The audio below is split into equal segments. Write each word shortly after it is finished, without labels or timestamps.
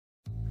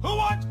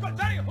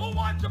Tell you, who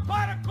wants a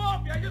pot of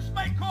coffee? I just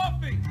made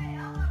coffee.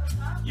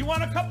 You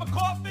want a cup of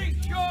coffee?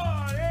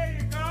 Sure, there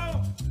you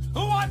go.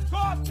 Who wants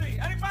coffee?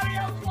 Anybody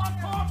else want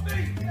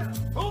coffee?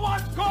 Who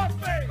wants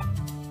coffee?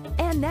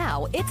 And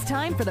now it's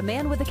time for the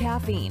man with the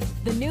caffeine,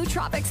 the new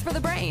tropics for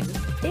the brain.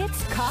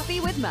 It's Coffee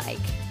with Mike.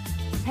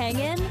 Hang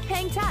in,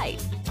 hang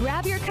tight,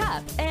 grab your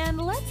cup, and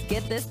let's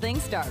get this thing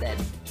started.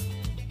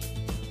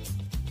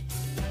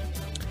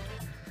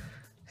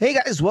 Hey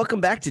guys,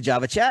 welcome back to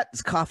Java Chat.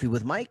 It's Coffee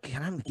with Mike,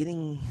 and I'm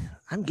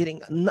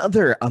getting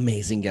another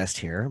amazing guest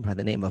here by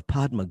the name of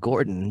Padma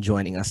Gordon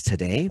joining us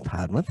today.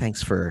 Padma,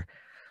 thanks for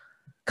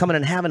coming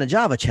and having a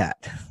Java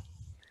Chat.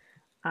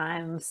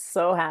 I'm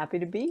so happy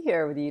to be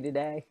here with you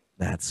today.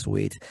 That's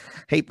sweet.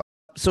 Hey,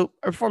 so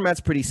our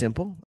format's pretty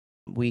simple.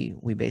 We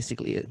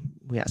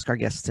ask our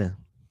guests to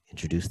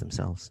introduce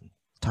themselves and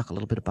talk a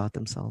little bit about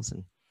themselves,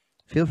 and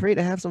feel free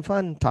to have some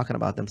fun talking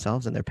about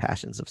themselves and their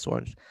passions of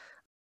sorts.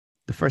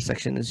 The first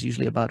section is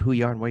usually about who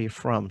you are and where you're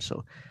from.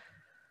 So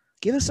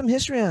give us some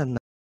history on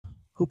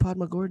who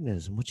Padma Gordon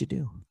is and what you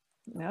do.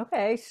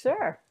 Okay,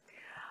 sure.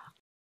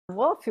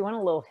 Well, if you want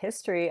a little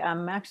history,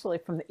 I'm actually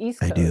from the East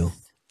Coast. I do.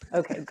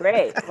 Okay,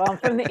 great. Well, I'm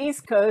from the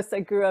East Coast.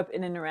 I grew up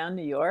in and around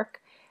New York,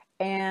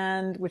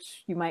 and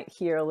which you might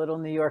hear a little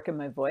New York in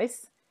my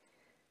voice.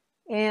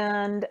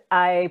 And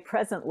I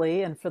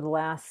presently, and for the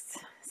last,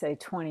 say,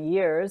 20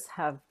 years,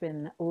 have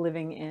been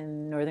living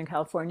in Northern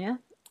California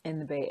in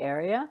the Bay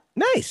Area.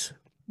 Nice.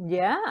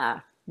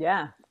 Yeah,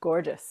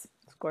 gorgeous.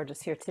 It's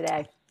gorgeous here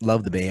today.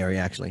 Love the Bay Area,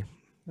 actually.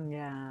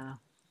 Yeah,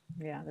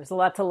 there's a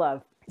lot to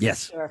love.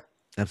 Yes, Sure.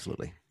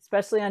 Absolutely.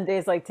 Especially on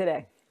days like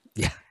today.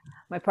 Yeah.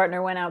 My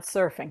partner went out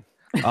surfing.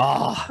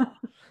 Oh,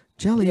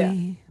 jelly, Yeah.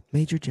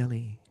 Major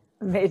jelly.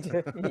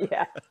 Major,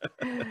 yeah.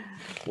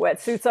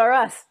 Wetsuits are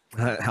us.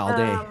 All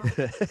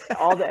day.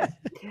 All day.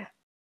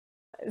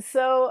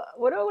 So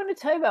what do I want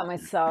to tell you about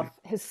myself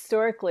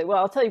historically? Well,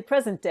 I'll tell you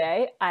present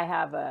day. I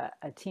have a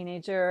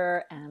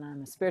teenager, and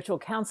I'm a spiritual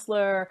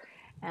counselor,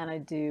 and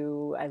I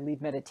lead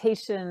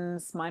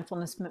meditations,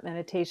 mindfulness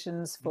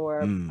meditations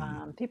for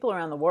people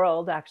around the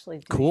world, actually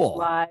doing Cool. it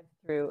live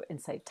through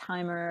Insight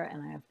Timer,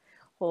 and I have a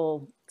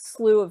whole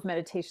slew of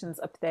meditations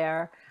up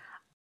there.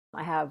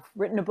 I have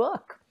written a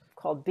book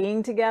called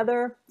Being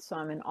Together, so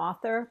I'm an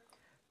author.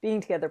 Being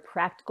Together,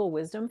 Practical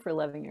Wisdom for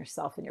Loving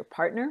Yourself and Your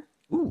Partner.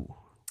 Ooh.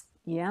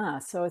 Yeah,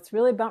 so it's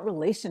really about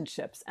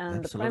relationships, and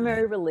Absolutely. the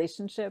primary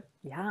relationship,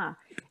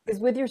 is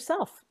with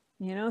yourself,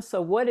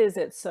 so what is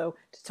it? So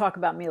to talk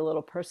about me a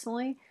little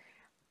personally,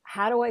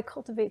 how do I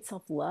cultivate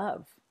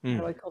self-love? How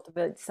do I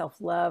cultivate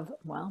self-love?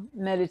 Well,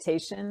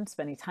 meditation,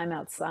 spending time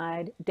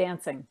outside,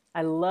 dancing.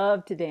 I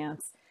love to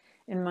dance.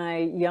 In my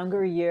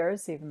younger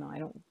years, even though I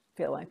don't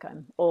feel like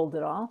I'm old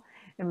at all,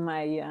 in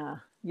my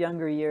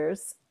younger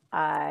years,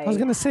 I was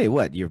going to say,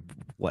 you're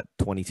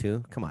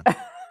 22? Come on.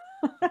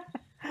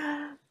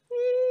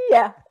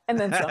 Yeah, and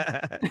then some.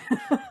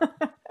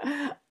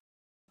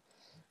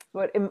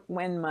 But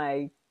when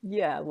my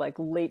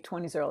late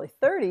 20s, early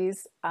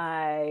 30s,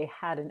 I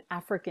had an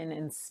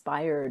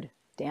African-inspired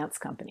dance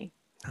company.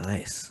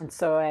 Nice. And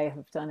so I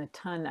have done a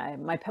ton.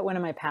 One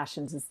of my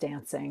passions is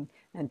dancing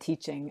and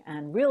teaching.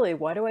 And really,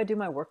 why do I do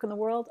my work in the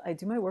world? I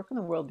do my work in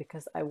the world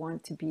because I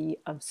want to be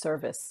of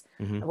service.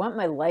 I want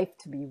my life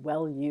to be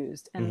well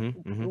used.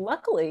 And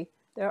luckily,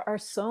 there are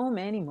so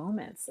many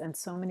moments and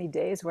so many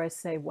days where I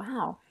say,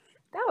 wow,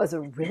 that was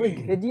a really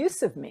good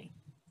use of me.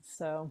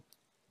 So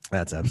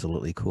that's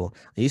absolutely cool.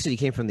 You said you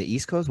came from the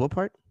East Coast. What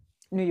part?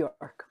 New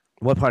York.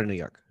 What part of New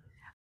York?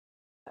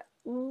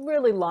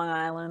 Really Long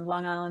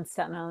Island,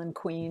 Staten Island,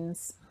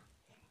 Queens.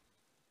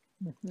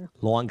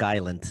 Long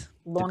Island.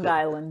 Long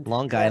Island.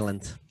 Long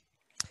Island.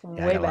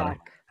 Yeah, way back.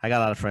 I got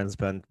a lot of friends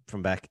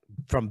from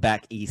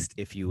back east,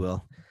 if you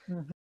will.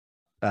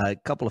 A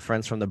couple of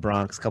friends from the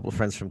Bronx, a couple of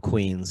friends from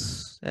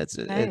Queens.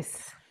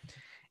 Nice.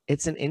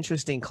 It's an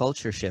interesting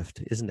culture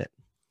shift, isn't it?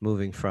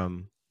 Moving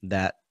from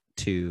that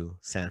to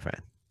San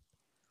Fran.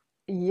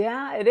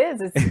 Yeah, it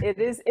is.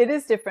 It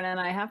is different. And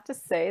I have to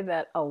say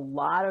that a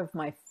lot of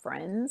my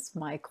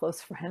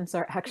close friends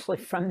are actually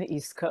from the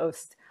East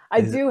Coast.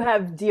 I do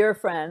have dear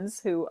friends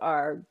who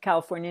are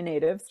California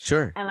natives.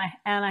 Sure. And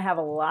I have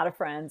a lot of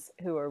friends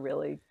who are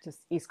really just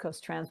East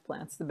Coast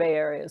transplants. The Bay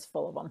Area is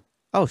full of them.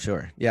 Oh,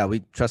 sure. Yeah,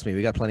 trust me,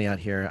 we got plenty out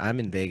here. I'm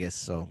in Vegas,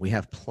 so we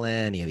have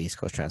plenty of East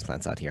Coast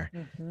transplants out here.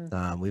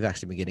 We've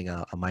actually been getting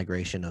a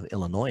migration of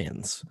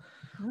Illinoisans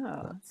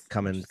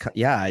coming.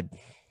 Yeah, I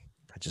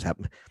just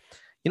happen.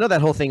 That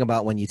whole thing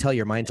about when you tell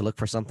your mind to look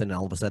for something and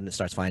all of a sudden it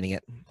starts finding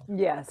it?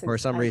 Yes. For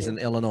some reason,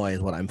 Illinois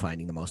is what I'm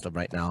finding the most of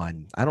right now.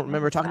 And I don't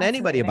remember talking to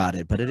anybody about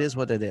it, but it is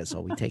what it is.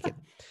 So we take it.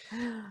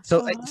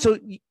 So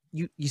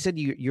you said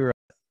you're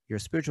a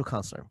spiritual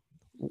counselor.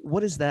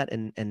 What is that?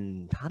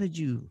 And how'd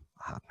you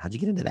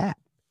get into that?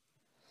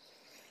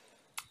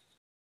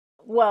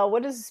 Well,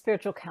 what does a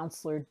spiritual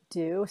counselor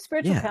do?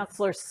 Spiritual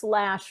counselor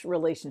 /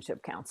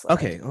 relationship counselor.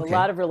 Okay. A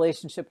lot of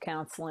relationship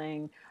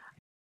counseling.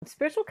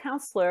 Spiritual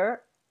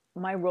counselor,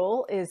 my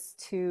role is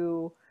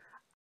to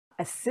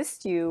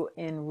assist you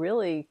in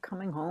really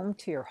coming home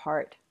to your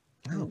heart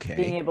Okay.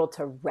 Being able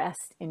to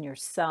rest in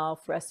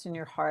yourself, rest in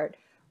your heart,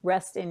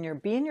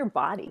 be in your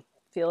body,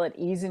 feel at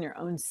ease in your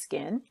own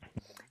skin,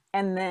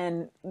 and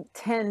then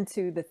tend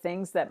to the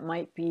things that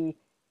might be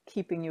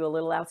keeping you a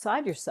little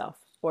outside yourself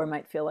or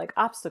might feel like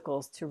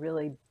obstacles to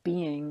really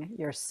being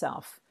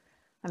yourself.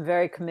 I'm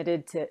very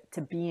committed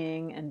to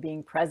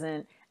being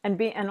present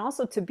and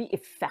also to be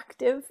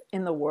effective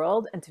in the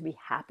world and to be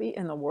happy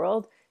in the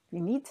world.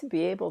 You need to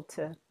be able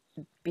to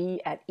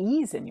be at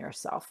ease in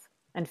yourself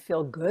and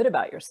feel good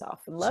about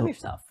yourself and love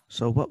yourself.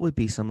 So what would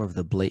be some of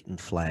the blatant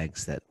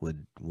flags that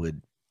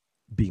would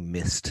be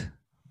missed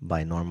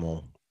by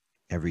normal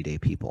everyday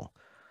people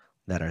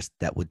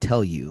that would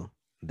tell you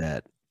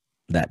that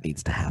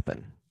needs to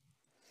happen?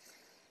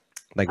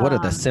 Like, what are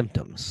the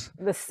symptoms?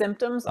 The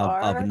symptoms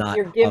of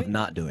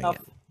not doing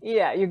it?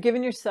 Yeah, you're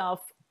giving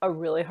yourself a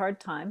really hard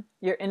time.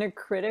 Your inner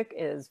critic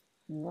is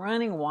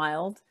running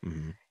wild.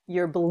 Mm-hmm.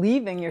 You're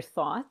believing your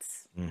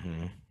thoughts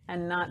Mm-hmm.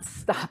 and not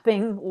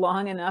stopping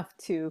long enough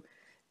to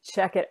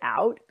check it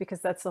out, because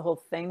that's the whole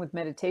thing with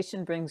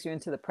meditation, brings you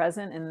into the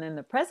present. And in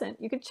the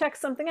present, you can check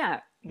something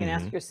out. You can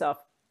ask yourself,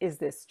 is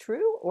this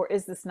true or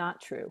is this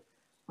not true?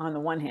 On the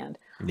one hand.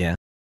 Yeah.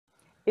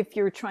 If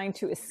you're trying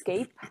to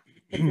escape,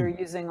 if you're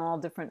using all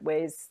different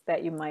ways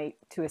that you might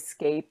to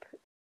escape,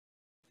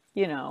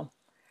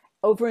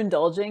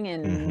 overindulging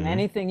in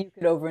anything you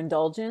could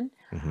overindulge in,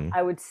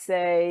 I would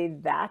say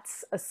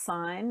that's a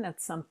sign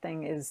that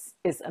something is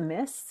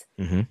amiss.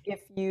 If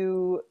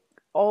you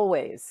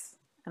always,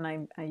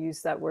 and I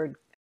use that word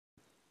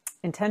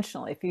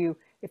intentionally,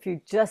 if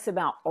you just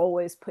about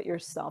always put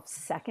yourself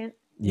second,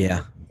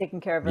 taking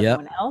care of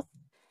everyone else,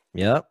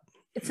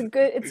 it's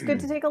good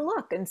to take a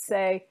look and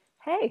say,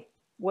 hey,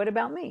 what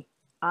about me?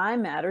 I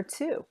matter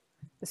too.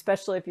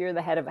 Especially if you're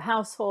the head of a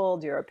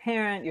household, you're a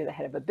parent, you're the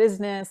head of a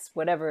business,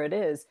 whatever it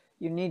is,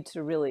 you need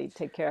to really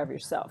take care of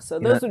yourself. So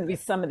those would be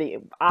some of the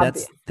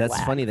obvious That's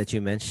flags. funny that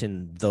you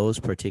mentioned those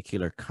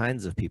particular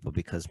kinds of people,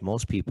 because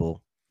most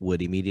people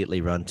would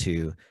immediately run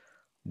to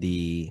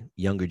the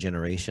younger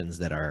generations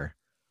that are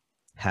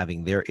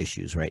having their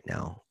issues right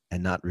now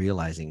and not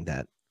realizing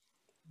that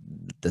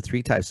the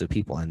three types of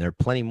people, and there are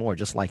plenty more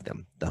just like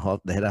them: the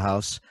head of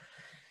house,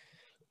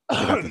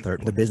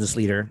 the business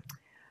leader.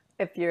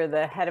 If you're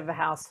the head of a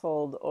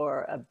household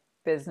or a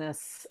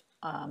business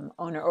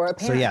owner or a parent.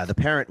 So yeah, the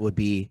parent would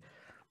be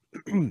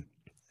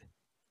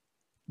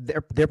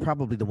they're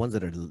probably the ones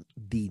that are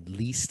the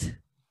least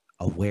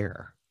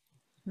aware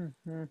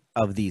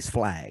of these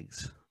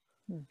flags,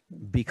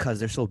 because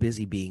they're so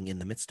busy being in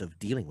the midst of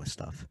dealing with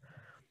stuff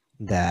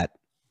that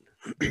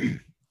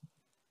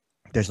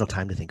there's no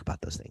time to think about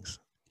those things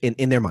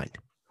in their mind.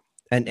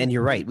 And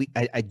you're right. We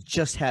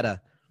just had a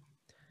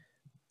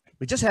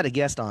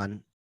guest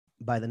on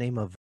by the name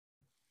of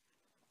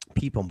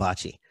Pete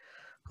Bombachi,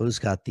 who's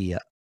got the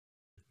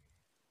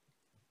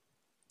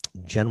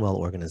Genwell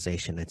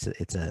organization.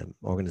 It's an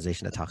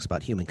organization that talks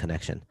about human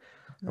connection.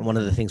 And one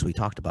of the things we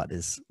talked about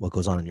is what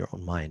goes on in your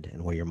own mind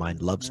and where your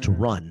mind loves to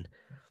run.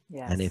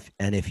 Yes.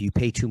 And if you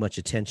pay too much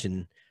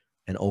attention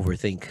and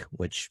overthink,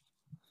 which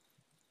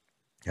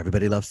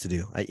everybody loves to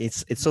do,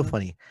 it's so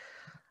funny.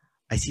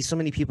 I see so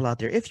many people out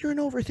there. If you're an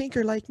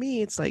overthinker like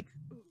me, it's like,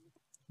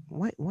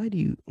 why do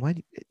you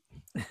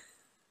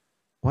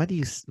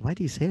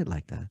say it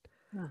like that?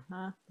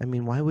 I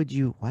mean, why are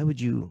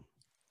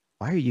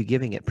you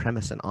giving it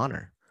premise and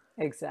honor?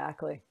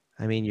 Exactly.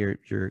 I mean, you're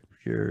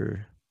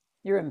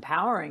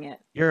empowering it.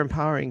 You're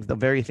empowering the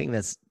very thing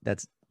that's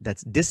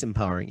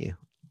disempowering you.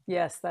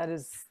 Yes, that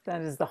is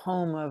the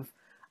home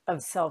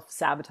of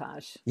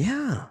self-sabotage.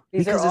 Yeah.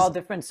 These are all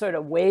different sort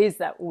of ways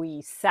that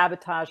we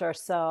sabotage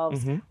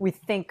ourselves. We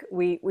think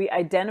we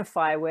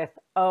identify with,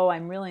 oh,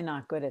 I'm really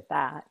not good at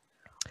that.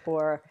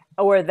 Or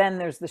then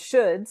there's the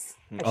shoulds.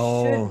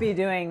 I should be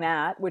doing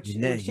that, which you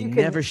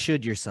never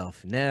should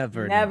yourself.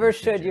 Never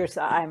should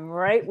yourself. I'm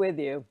right with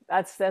you.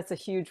 That's a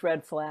huge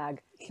red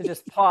flag, to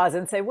just pause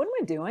and say, what am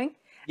I doing?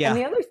 Yeah.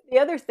 And the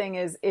other thing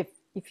is, if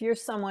you're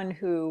someone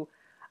who,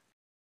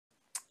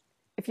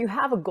 if you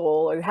have a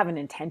goal or you have an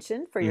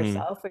intention for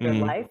yourself or your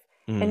life,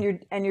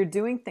 and you're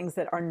doing things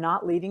that are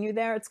not leading you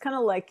there, it's kind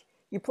of like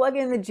you plug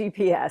in the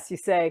GPS. You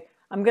say,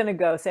 I'm going to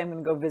go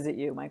visit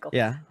you, Michael.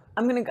 Yeah.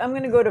 I'm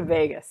going to go to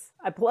Vegas.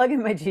 I plug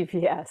in my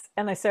GPS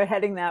and I start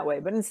heading that way.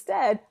 But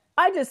instead,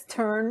 I just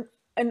turn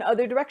in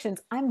other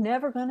directions. I'm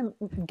never going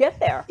to get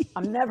there.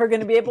 I'm never going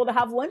to be able to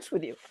have lunch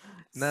with you.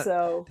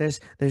 So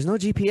there's no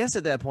GPS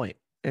at that point.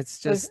 It's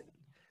just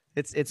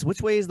it's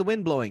which way is the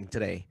wind blowing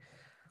today?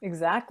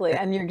 Exactly.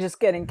 And you're just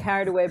getting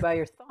carried away by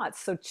your thoughts.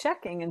 So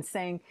checking and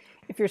saying,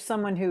 if you're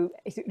someone who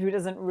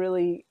doesn't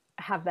really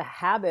have the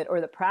habit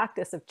or the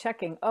practice of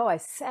checking, oh, I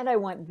said I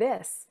want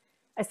this.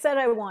 I said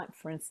I want,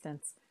 for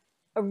instance,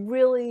 a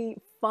really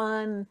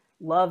fun,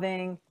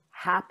 loving,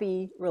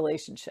 happy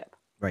relationship.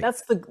 Right.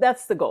 That's the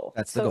goal.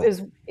 That's the goal.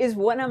 Is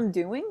what I'm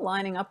doing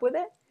lining up with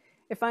it?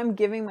 If I'm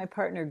giving my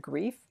partner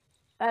grief,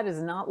 that is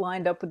not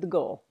lined up with the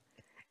goal.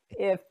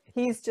 If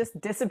he's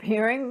just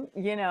disappearing,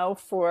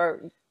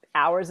 for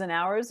hours and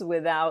hours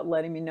without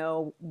letting me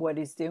know what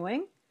he's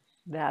doing,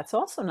 That's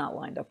also not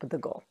lined up with the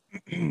goal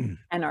and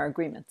our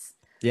agreements.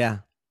 Yeah.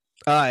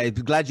 I'm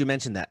glad you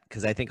mentioned that,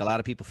 because I think a lot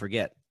of people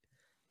forget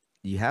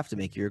you have to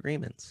make your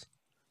agreements.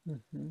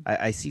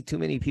 I see too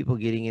many people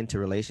getting into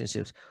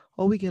relationships.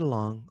 Oh, we get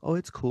along. Oh,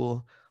 it's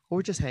cool. Oh,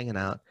 we're just hanging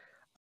out.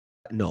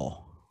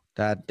 No,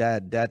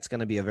 that's going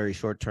to be a very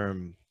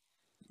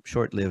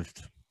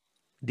short-lived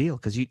deal,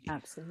 because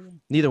Absolutely.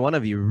 neither one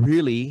of you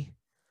really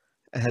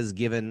has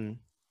given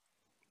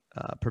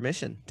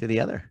permission to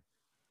the other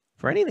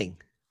for anything,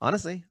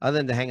 honestly, other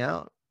than to hang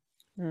out.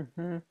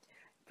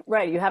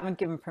 Right. You haven't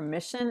given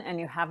permission, and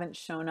you haven't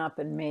shown up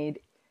and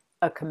made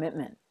a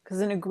commitment,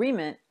 because an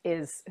agreement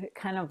is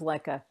kind of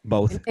like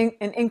Both. an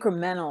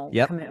incremental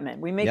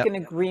commitment. We make an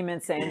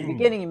agreement, say in the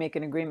beginning, you make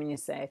an agreement, you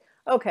say,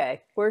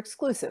 okay, we're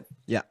exclusive.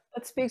 Yeah.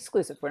 Let's be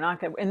exclusive. We're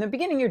not going to, in the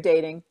beginning you're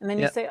dating, and then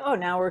you say, oh,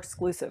 now we're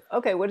exclusive.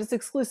 Okay, what does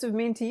exclusive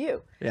mean to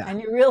you? Yeah.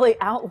 And you really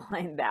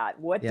outline that.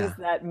 What does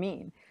that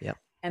mean? Yep.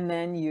 And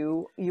then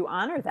you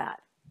honor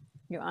that.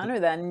 You honor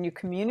that, and you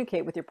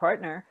communicate with your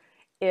partner.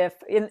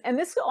 And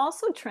this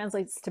also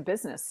translates to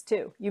business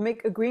too. You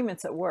make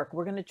agreements at work.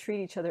 We're going to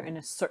treat each other in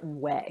a certain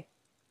way.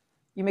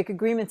 You make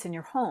agreements in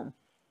your home,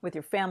 with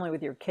your family,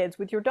 with your kids,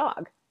 with your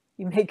dog.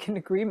 You make an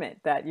agreement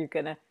that you're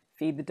going to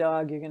feed the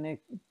dog. You're going to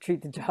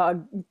treat the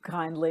dog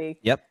kindly.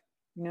 Yep.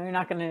 You know, you're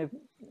not going to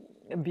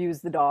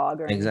abuse the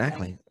dog or anything.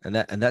 Exactly. And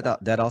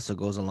that also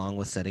goes along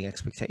with setting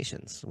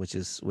expectations, which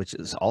is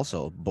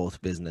also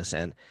both business,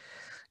 and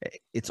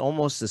it's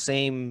almost the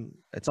same.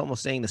 It's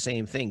almost saying the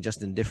same thing,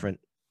 just in different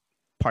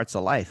parts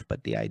of life.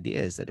 But the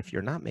idea is that if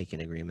you're not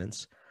making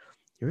agreements,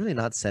 you're really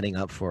not setting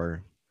up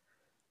for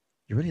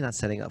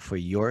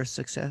your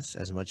success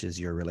as much as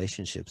your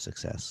relationship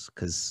success,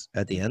 because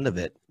at the end of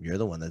it, you're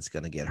the one that's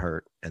going to get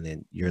hurt, and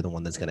then you're the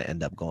one that's going to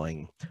end up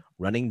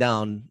running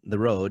down the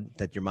road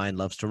that your mind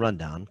loves to run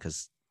down,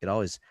 because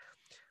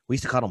we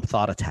used to call them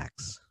thought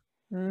attacks.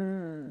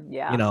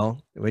 Yeah. You know,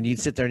 when you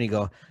sit there and you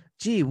go,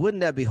 gee,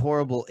 wouldn't that be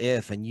horrible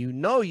if, and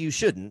you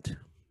shouldn't,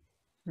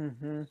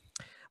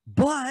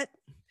 but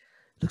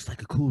looks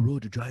like a cool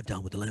road to drive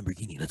down with the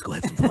Lamborghini. Let's go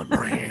have some fun.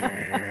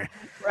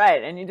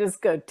 Right. And you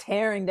just go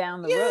tearing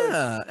down the road.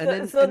 Yeah.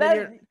 And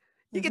then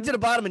you get to the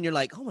bottom and you're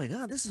like, oh my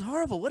God, this is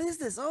horrible. What is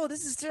this? Oh,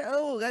 this is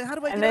terrible. How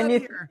do I get out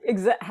of here?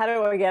 How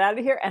do I get out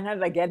of here? And how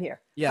did I get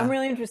here? Yeah. I'm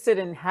really interested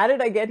in how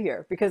did I get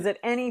here? Because at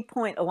any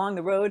point along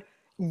the road,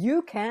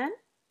 you can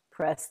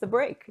press the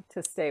brake,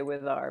 to stay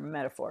with our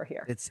metaphor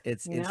here. It's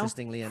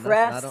interestingly enough,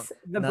 press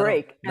the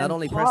brake. Not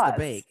only pause. press the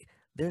brake,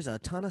 there's a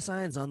ton of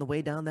signs on the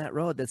way down that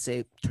road that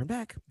say, turn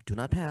back, do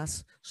not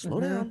pass,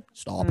 slow down,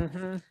 stop.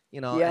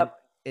 You know, Yep.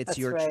 It's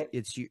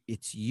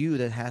it's you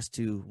that has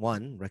to,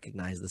 one,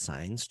 recognize the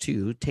signs,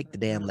 two, take the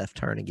damn left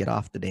turn and get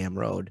off the damn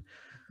road.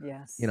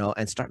 Yes. You know,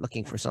 and start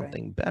looking for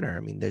something better. I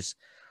mean,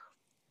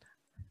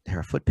 there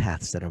are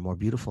footpaths that are more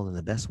beautiful than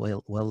the best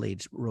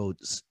well-laid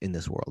roads in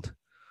this world.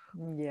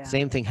 Yeah.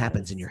 Same thing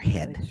happens in your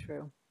head. Really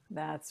true.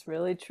 That's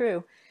really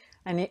true.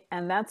 And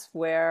that's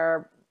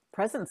where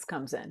presence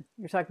comes in.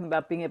 You're talking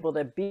about being able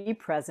to be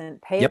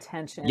present, pay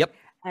attention,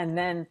 and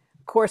then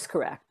course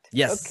correct.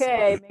 Yes.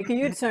 Okay, make a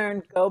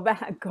U-turn, go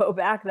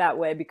back that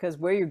way, because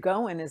where you're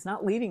going is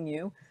not leading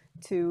you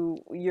to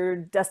your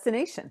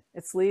destination.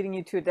 It's leading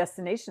you to a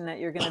destination that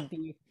you're going to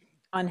be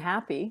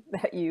unhappy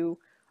that you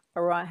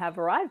have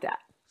arrived at.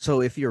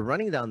 So if you're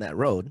running down that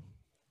road,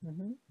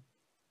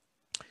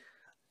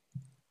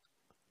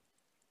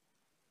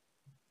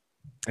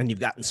 and you've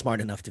gotten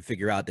smart enough to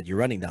figure out that you're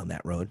running down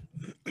that road,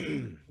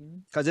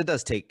 because it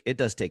does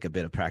take a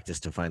bit of practice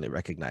to finally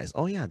recognize,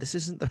 oh yeah, this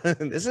isn't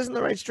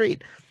the right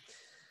street.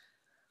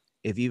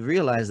 If you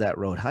realize that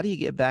road, how do you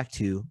get back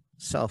to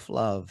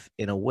self-love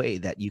in a way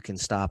that you can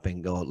stop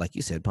and go, like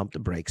you said, pump the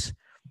brakes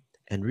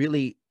and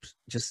really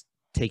just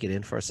take it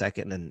in for a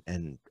second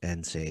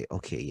and say,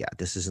 okay, yeah,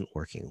 this isn't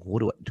working. What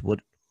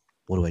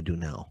do I do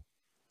now?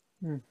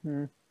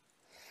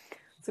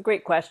 It's a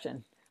great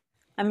question.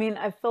 I mean,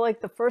 I feel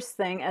like the first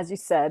thing, as you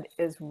said,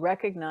 is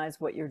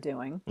recognize what you're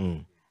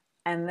doing,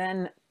 and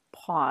then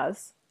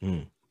pause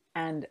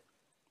and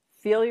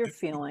feel your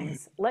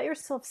feelings. Let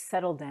yourself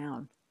settle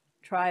down.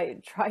 Try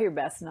your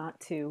best not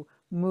to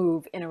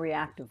move in a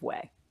reactive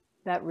way.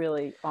 That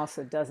really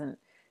also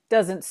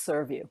doesn't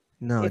serve you.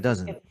 No, it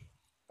doesn't.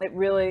 It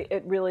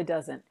really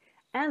doesn't.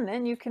 And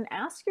then you can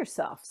ask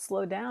yourself,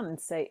 slow down and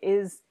say,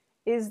 is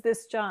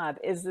this job,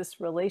 is this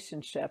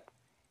relationship,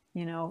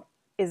 you know,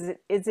 is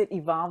it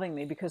evolving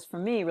me? Because for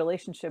me,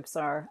 relationships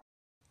are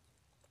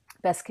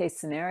best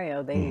case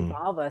scenario. They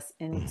evolve us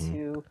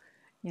into,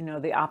 you know,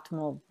 the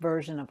optimal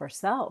version of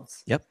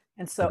ourselves. Yep.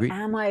 And so Agreed.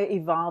 Am I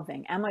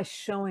evolving? Am I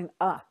showing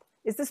up?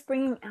 Is this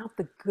bringing out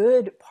the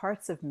good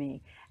parts of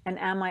me? And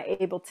am I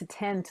able to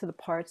tend to the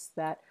parts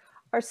that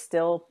are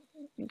still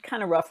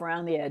kind of rough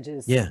around the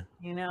edges? Yeah.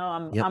 You know,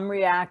 I'm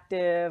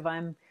reactive.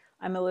 I'm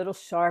a little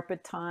sharp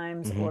at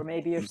times, or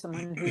maybe you're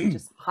someone who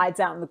just hides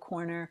out in the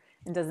corner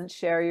and doesn't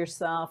share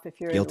yourself.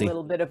 If you're Guilty. a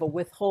little bit of a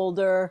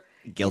withholder,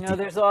 Guilty. you know,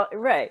 there's all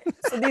right.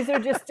 So these are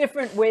just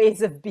different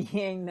ways of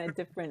being, the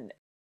different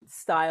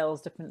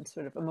styles, different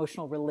sort of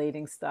emotional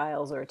relating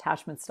styles or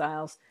attachment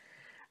styles.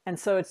 And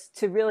so it's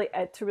to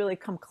really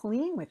come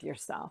clean with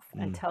yourself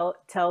and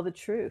tell the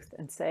truth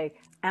and say,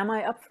 am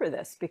I up for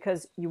this?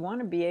 Because you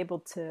want to be able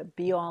to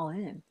be all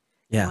in.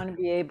 Yeah. You want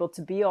to be able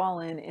to be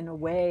all in a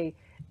way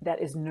that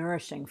is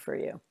nourishing for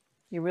you.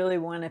 You really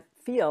want to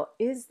feel,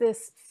 is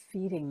this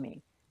feeding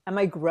me? Am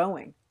I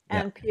growing?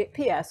 And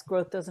P.S.,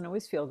 growth doesn't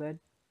always feel good.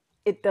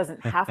 It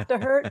doesn't have to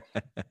hurt,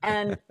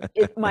 and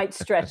it might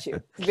stretch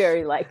you.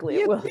 Very likely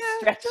it will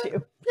stretch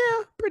you.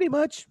 Yeah, pretty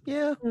much.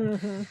 Yeah.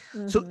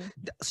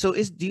 So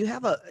do you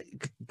have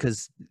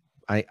because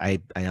I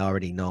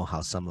already know how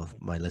some of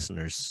my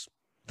listeners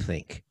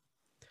think.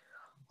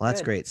 Well,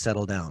 that's Good. great.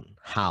 Settle down.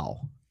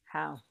 How?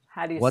 How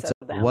do you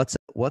settle down?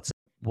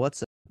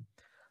 What's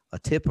a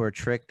tip or a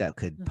trick that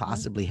could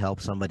possibly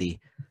help somebody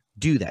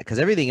do that? Because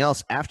everything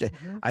else after,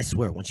 I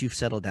swear, once you've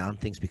settled down,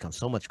 things become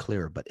so much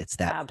clearer. But it's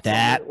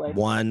that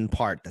one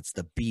part that's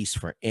the beast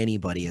for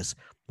anybody is,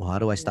 well, how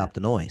do I stop the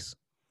noise?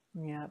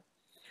 Yeah.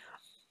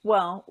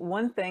 Well,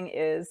 one thing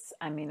is,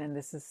 I mean, and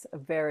this is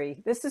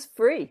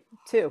free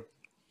too.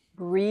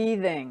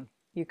 Breathing.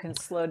 You can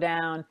slow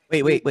down.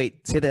 Wait.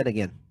 Say that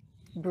again.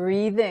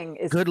 Breathing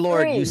is good free.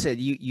 Lord, you said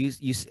you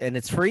and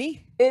it's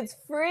free? It's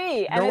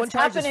free, and it's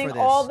happening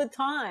all the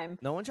time.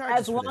 No one charges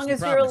as for long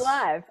this. as you're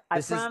alive.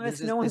 I promise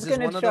no one's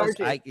going to charge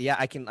you.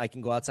 I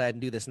can go outside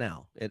and do this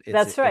now.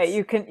 That's right.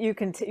 You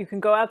can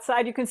go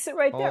outside. You can sit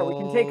right there. We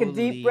can take a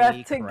deep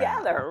breath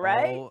together,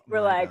 right?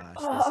 We're like,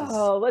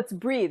 let's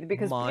breathe,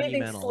 because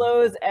breathing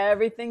slows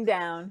everything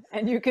down,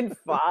 and you can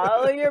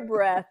follow your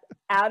breath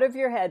out of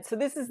your head. So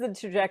this is the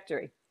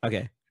trajectory.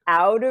 Okay.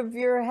 Out of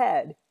your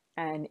head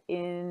and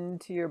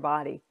into your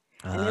body.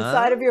 And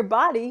inside of your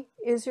body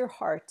is your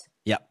heart.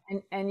 Yep.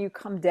 And you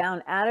come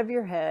down out of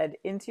your head,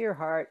 into your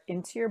heart,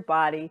 into your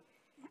body.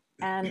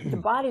 And the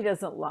body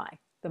doesn't lie.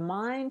 The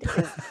mind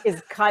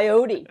is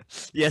coyote.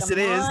 Yes, it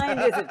is. The mind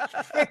is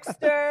a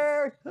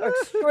trickster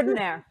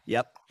extraordinaire.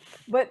 Yep.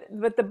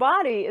 But the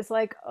body is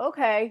like,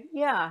 okay,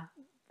 yeah,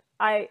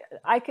 I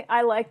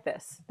like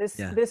this.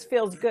 This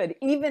feels good,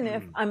 even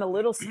if I'm a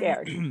little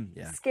scared.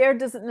 Scared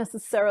doesn't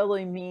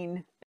necessarily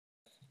mean,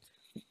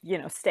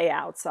 stay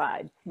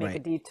outside, make a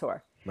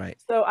detour. Right.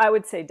 So I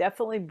would say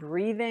definitely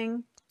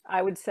breathing.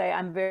 I would say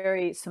I'm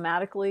very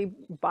somatically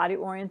body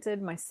oriented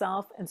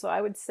myself. And so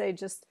I would say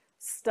just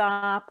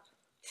stop,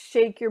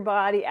 shake your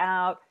body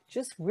out.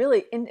 Just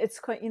really,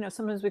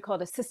 sometimes we call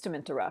it a system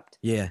interrupt.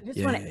 Yeah. You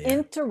just want to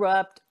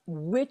interrupt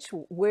which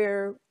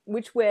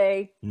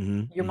way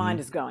your mind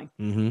is going,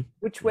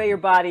 which way your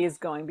body is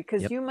going,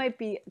 because you might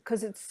be,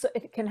 because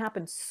it can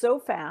happen so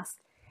fast,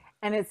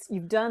 and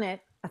you've done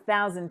it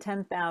 1,000,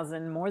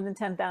 10,000, more than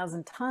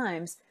 10,000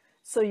 times.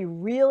 So you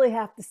really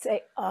have to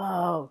say,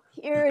 oh,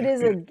 here it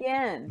is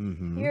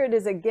again. Here it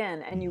is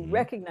again. And you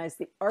recognize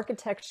the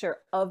architecture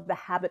of the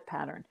habit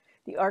pattern,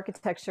 the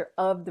architecture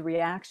of the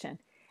reaction,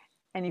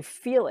 and you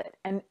feel it.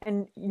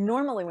 And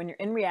normally when you're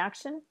in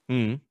reaction,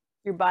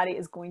 your body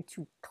is going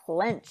to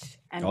clench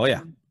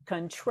and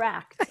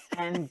contract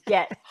and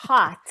get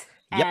hot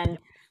and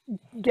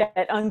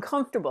get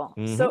uncomfortable.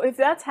 So if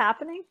that's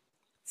happening,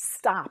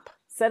 stop.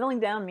 Settling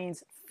down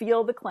means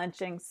feel the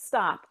clenching.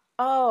 Stop.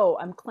 Oh,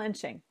 I'm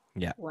clenching.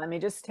 Yeah. Let me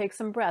just take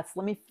some breaths.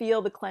 Let me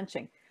feel the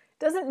clenching.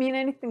 Doesn't mean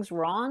anything's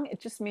wrong. It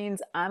just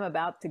means I'm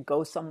about to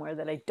go somewhere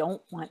that I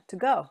don't want to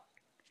go.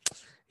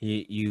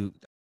 You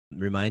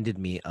reminded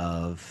me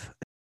of,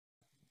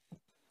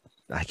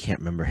 I can't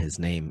remember his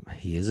name.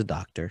 He is a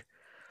doctor,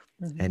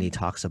 and he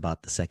talks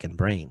about the second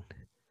brain,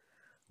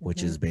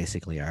 which is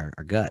basically our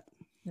gut.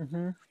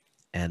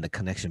 And the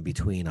connection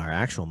between our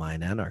actual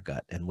mind and our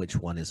gut, and which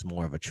one is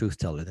more of a truth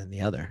teller than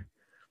the other.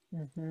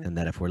 And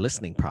that if we're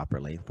listening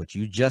properly, which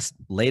you just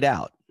laid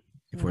out,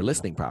 if we're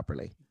listening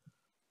properly,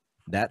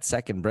 that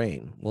second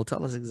brain will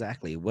tell us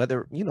exactly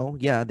whether,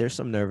 there's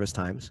some nervous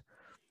times,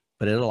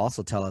 but it'll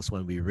also tell us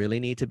when we really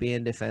need to be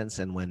in defense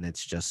and when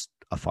it's just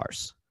a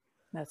farce.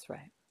 That's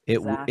right.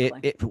 It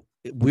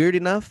weird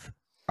enough,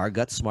 our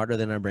gut's smarter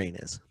than our brain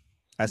is,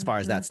 as far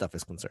as that stuff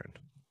is concerned.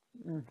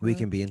 We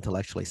can be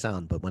intellectually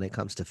sound, but when it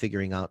comes to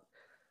figuring out,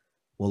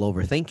 we'll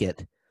overthink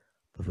it.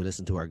 If we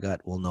listen to our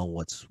gut, we'll know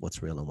what's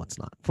real and what's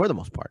not, for the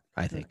most part,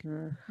 I think.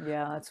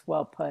 Yeah, that's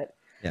well put.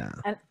 Yeah.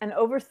 And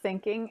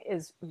overthinking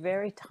is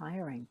very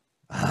tiring.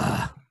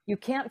 You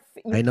can't.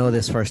 I know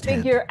this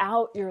firsthand. Figure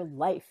out your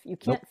life. You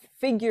can't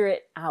figure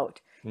it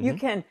out. You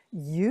can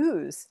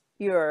use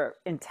your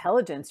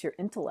intelligence, your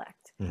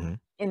intellect,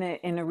 in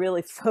a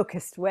really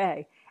focused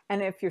way.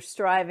 And if you're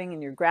striving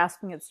and you're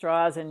grasping at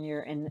straws and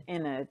you're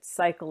in a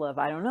cycle of,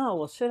 I don't know,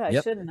 well, should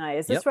I, shouldn't I?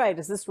 Is this right?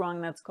 Is this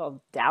wrong? That's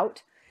called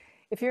doubt.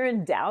 If you're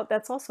in doubt,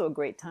 that's also a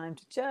great time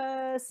to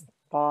just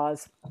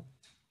pause.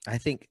 I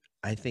think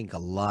a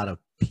lot of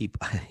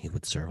people, it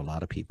would serve a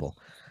lot of people,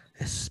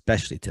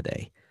 especially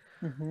today,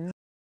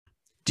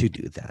 to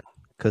do that.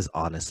 Because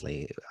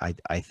honestly,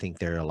 I think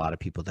there are a lot of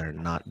people that are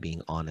not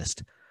being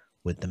honest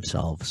with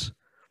themselves,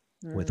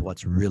 with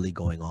what's really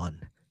going on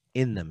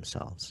in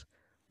themselves,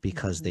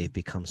 because they've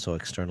become so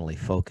externally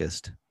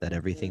focused that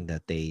everything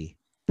that they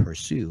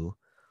pursue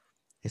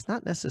is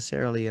not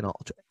necessarily an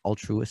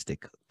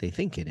altruistic. They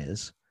think it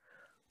is,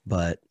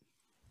 but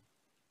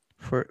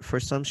for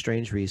some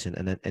strange reason,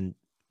 and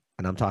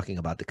I'm talking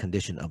about the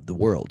condition of the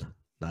world,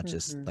 not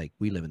just like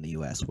we live in the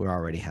U.S. We're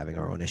already having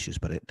our own issues,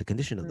 but the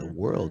condition of the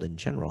world in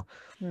general.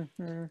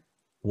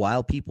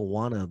 While people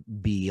want to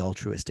be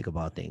altruistic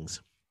about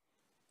things,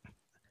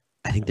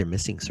 I think they're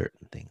missing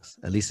certain things.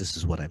 At least this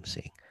is what I'm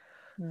seeing.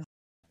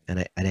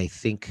 And I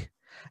think,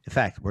 in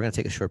fact, we're going to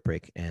take a short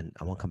break and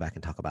I won't come back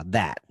and talk about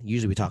that.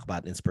 Usually we talk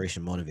about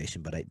inspiration,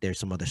 motivation, but there's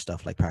some other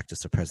stuff like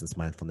practice of presence,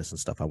 mindfulness and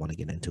stuff I want to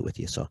get into with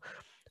you. So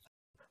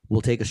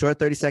we'll take a short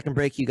 30-second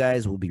break, you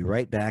guys. We'll be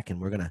right back and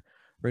we're going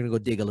to go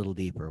dig a little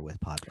deeper with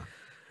Padma.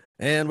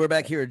 And we're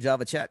back here at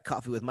Java Chat,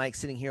 Coffee with Mike,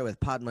 sitting here with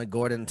Padma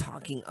Gordon,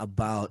 talking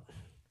about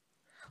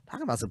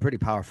some pretty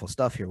powerful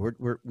stuff here.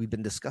 We've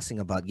been discussing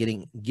about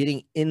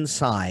getting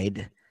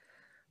inside,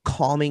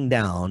 calming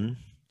down,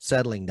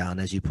 settling down,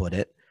 as you put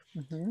it,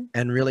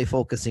 and really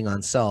focusing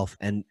on self,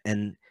 and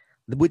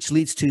which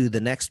leads to the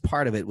next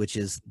part of it, which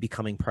is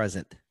becoming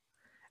present.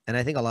 And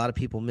I think a lot of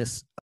people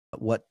miss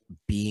what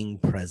being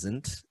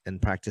present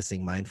and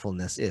practicing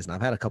mindfulness is. And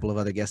I've had a couple of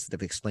other guests that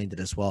have explained it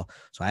as well.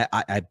 So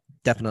I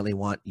definitely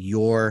want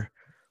your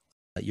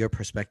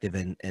perspective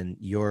and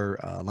your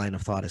line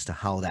of thought as to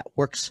how that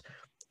works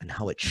and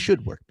how it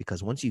should work.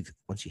 Because once you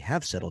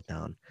have settled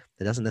down,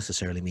 that doesn't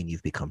necessarily mean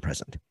you've become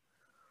present.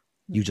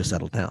 You just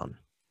settled down.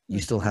 You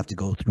still have to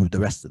go through the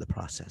rest of the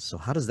process. So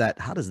how does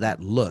that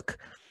look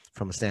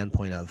from a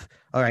standpoint of,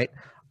 all right,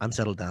 I'm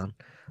settled down.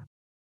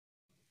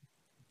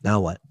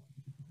 Now what?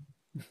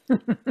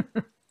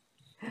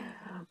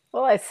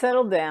 Well, I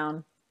settled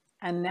down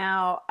and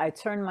now I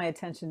turn my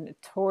attention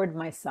toward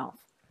myself.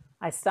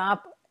 I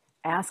stop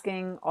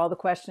asking all the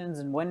questions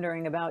and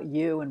wondering about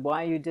you and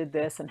why you did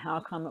this and how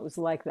come it was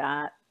like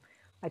that.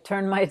 I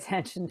turn my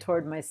attention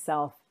toward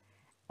myself.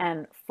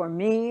 And for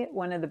me,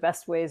 one of the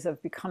best ways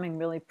of becoming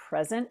really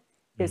present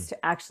is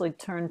to actually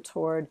turn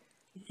toward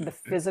the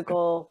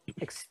physical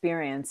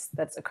experience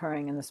that's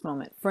occurring in this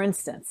moment. For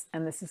instance,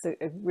 and this is a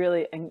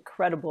really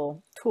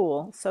incredible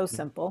tool, so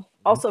simple,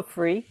 also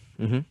free.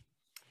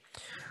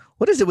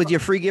 What is it with your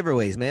free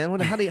giveaways, man?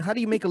 How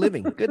do you make a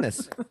living?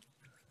 Goodness.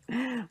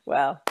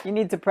 Well, you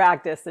need to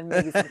practice and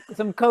maybe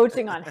some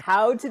coaching on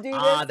how to do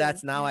this.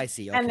 That's now I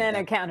see. Okay, and then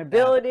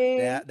accountability.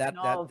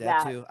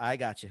 That too. I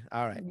got you.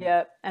 All right.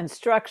 Yep. And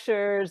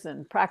structures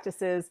and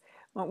practices.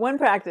 Well, one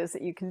practice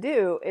that you can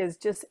do is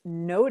just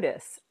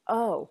notice,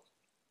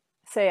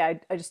 say I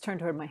just turn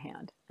toward my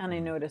hand and I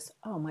notice,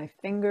 my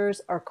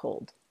fingers are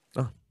cold.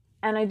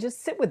 And I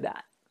just sit with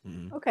that.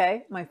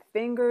 Okay, my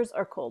fingers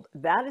are cold.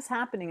 That is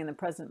happening in the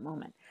present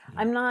moment.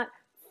 I'm not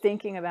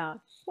thinking about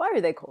why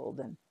are they cold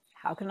and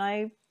how can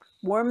I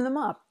warm them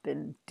up?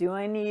 And do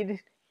I need,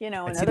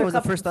 another that was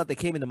the first thought that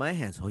came into my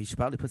hands. Oh, you should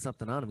probably put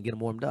something on them and get them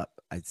warmed up.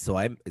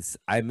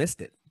 I missed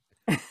it.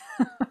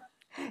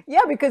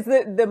 Yeah, because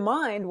the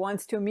mind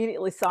wants to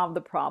immediately solve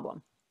the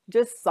problem.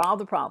 Just solve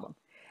the problem.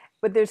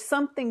 But there's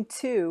something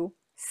to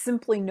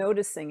simply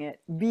noticing it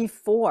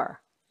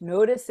before.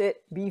 Notice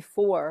it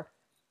before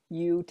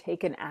you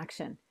take an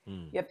action.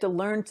 You have to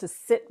learn to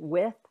sit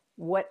with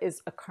what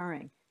is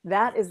occurring.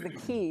 That is the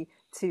key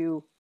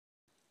to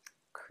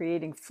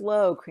creating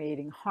flow,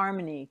 creating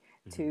harmony,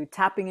 to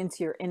tapping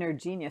into your inner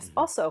genius.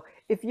 Also,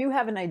 if you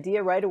have an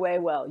idea right away,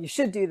 well, you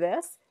should do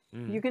this,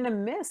 you're going to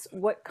miss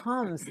what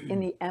comes in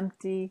the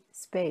empty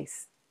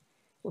space.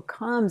 What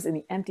comes in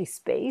the empty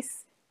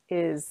space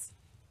is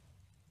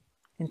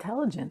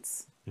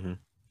intelligence,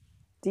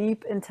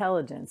 deep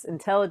intelligence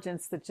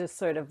that just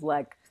sort of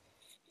like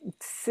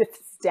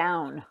sifts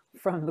down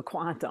from the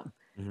quantum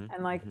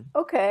and like,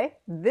 okay,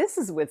 this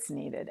is what's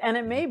needed. And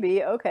it may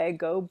be, okay,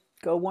 go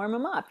warm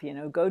them up,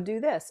 go do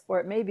this.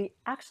 Or it may be,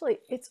 actually,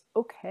 it's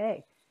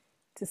okay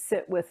to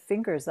sit with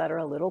fingers that are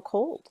a little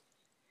cold.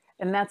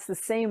 And that's the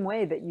same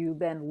way that you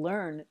then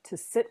learn to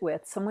sit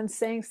with someone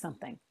saying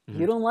something.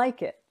 You don't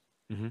like it.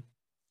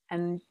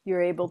 And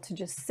you're able to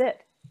just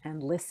sit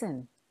and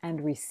listen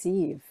and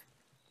receive.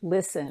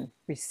 Listen,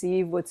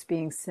 receive what's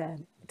being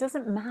said. It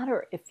doesn't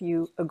matter if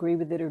you agree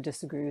with it or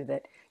disagree with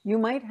it. You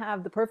might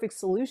have the perfect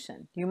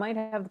solution. You might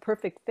have the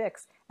perfect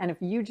fix. And if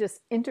you just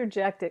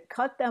interject it,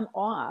 cut them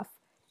off,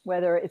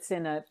 whether it's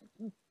in a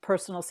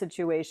personal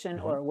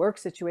situation or a work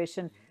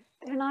situation,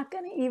 they're not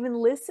going to even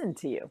listen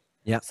to you.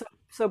 Yeah.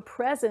 So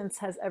presence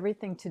has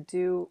everything to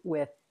do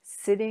with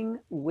sitting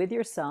with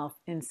yourself,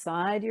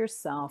 inside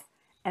yourself,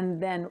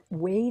 and then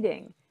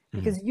waiting,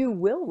 because you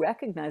will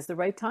recognize the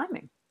right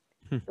timing.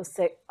 You'll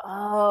say,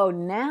 oh,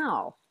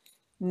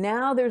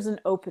 now there's an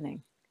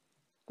opening.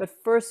 But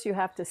first you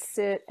have to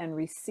sit and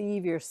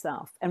receive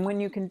yourself. And when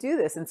you can do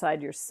this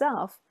inside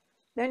yourself,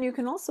 then you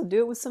can also do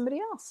it with somebody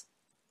else.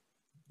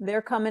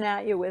 They're coming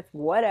at you with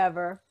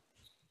whatever,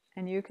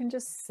 and you can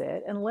just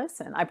sit and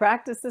listen. I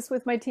practice this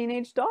with my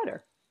teenage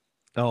daughter.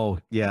 Oh,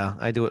 yeah.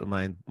 I do it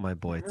with my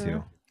boy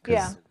too.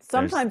 Yeah,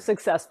 sometimes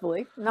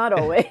successfully, not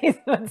always,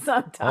 but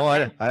sometimes. Oh,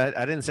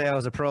 I didn't say I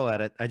was a pro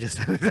at it. I do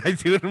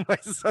it with my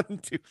son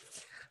too.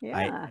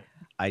 Yeah.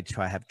 I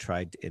have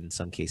tried in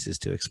some cases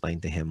to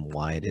explain to him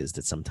why it is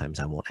that sometimes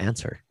I won't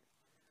answer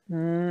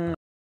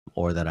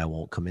or that I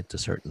won't commit to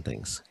certain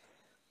things.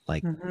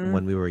 Like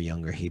when we were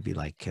younger, he'd be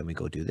like, can we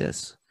go do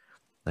this?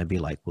 I'd be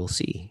like, we'll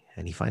see.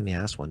 And he finally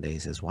asked one day, he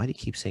says, why do you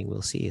keep saying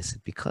we'll see? I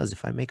said, because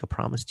if I make a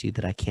promise to you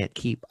that I can't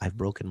keep, I've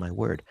broken my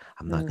word.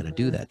 I'm not going to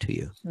do that to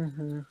you.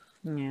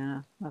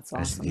 Yeah, that's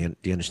I said, awesome.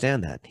 do you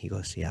understand that? He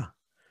goes, yeah.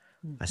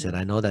 I said,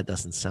 I know that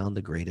doesn't sound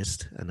the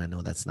greatest. And I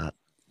know that's not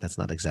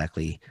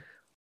exactly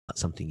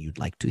something you'd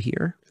like to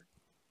hear,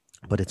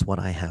 but it's what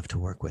I have to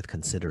work with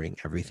considering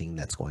everything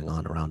that's going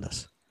on around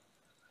us.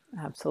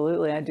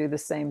 Absolutely. I do the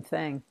same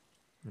thing.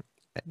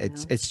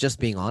 It's just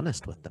being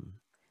honest with them.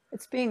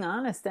 It's being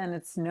honest, and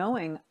it's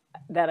knowing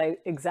that I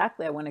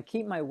want to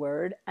keep my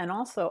word. And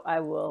also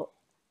I will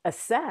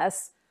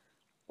assess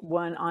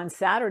when on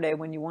Saturday,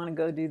 when you want to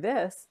go do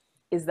this,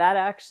 is that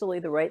actually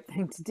the right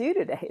thing to do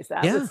today? Is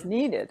that what's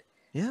needed?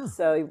 Yeah.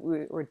 So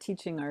we're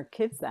teaching our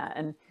kids that.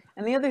 And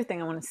the other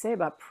thing I want to say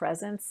about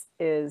presence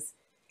is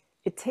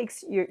it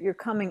takes, you're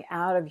coming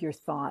out of your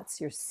thoughts,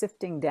 you're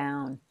sifting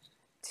down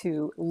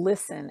to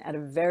listen at a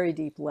very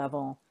deep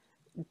level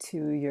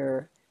to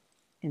your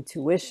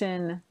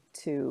intuition,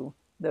 to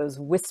those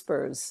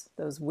whispers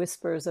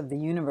of the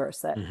universe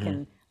that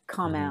can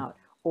come out,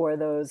 or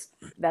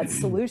that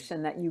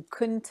solution that you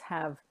couldn't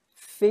have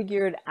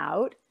figured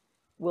out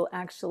will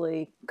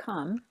actually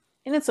come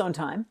in its own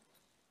time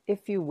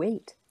if you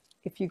wait,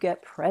 if you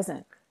get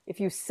present, if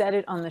you set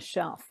it on the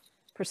shelf.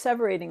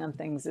 Perseverating on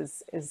things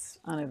is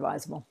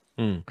unadvisable.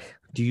 Do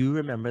you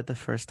remember the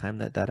first time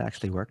that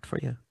actually worked for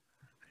you?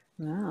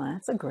 No,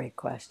 that's a great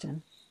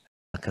question.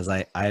 Because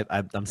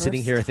I'm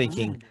sitting here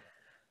thinking,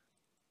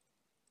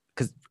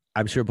 because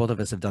I'm sure both of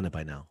us have done it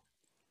by now.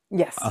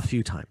 Yes. A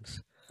few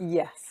times.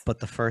 Yes. But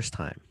the first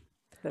time,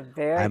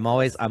 I'm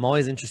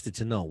always interested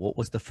to know, what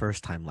was the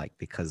first time like?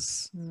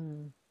 Because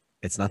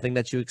it's nothing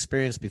that you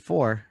experienced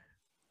before.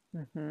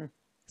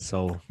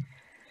 So,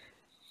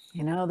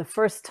 the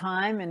first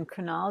time in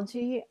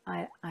chronology,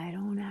 I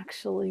don't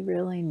actually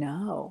really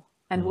know.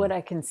 And what I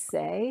can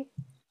say,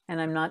 and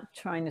I'm not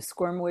trying to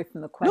squirm away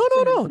from the question.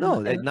 No.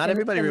 Not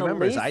everybody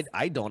remembers.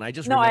 I don't. I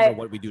just remember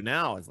what we do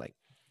now. It's like.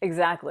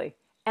 Exactly.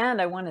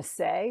 And I want to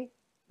say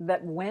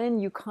that when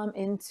you come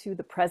into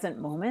the present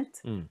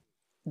moment,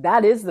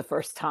 that is the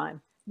first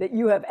time that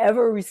you have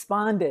ever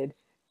responded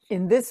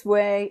in this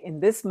way, in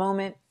this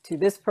moment, to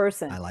this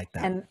person. I like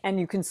that. And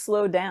you can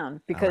slow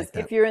down, because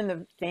if you're in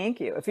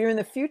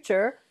the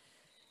future,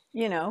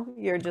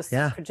 you're just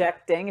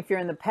projecting. If you're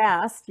in the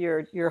past,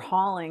 you're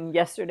hauling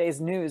yesterday's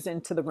news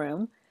into the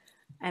room.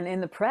 And in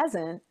the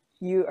present,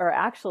 you are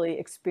actually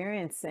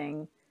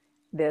experiencing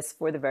this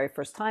for the very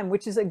first time,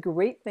 which is a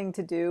great thing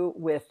to do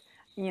with,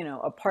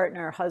 a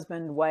partner,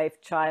 husband, wife,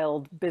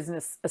 child,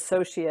 business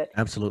associate.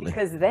 Absolutely.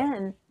 Because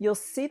then you'll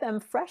see them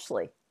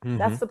freshly.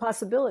 That's the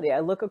possibility. I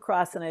look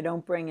across and I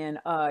don't bring in,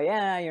 oh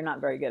yeah, you're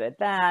not very good at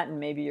that, and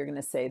maybe you're going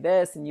to say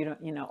this, and you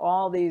don't,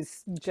 all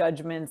these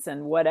judgments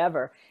and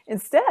whatever.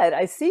 Instead,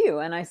 I see you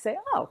and I say,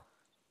 oh,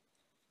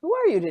 who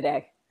are you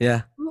today?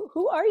 Yeah.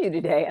 Who are you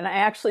today? And I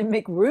actually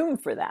make room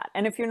for that.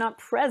 And if you're not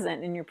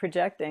present and you're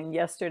projecting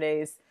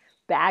yesterday's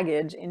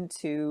baggage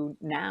into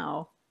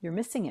now, you're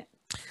missing it.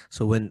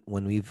 So when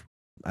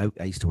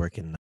I used to work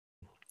in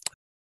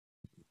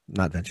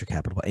not venture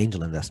capital, but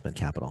angel investment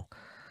capital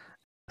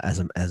as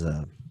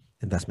a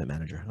investment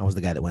manager. I was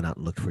the guy that went out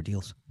and looked for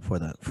deals for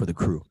the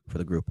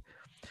group.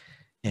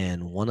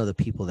 And one of the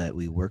people that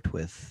we worked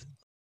with,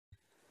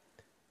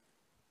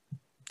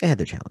 they had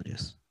their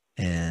challenges.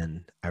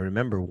 And I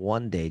remember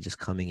one day just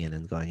coming in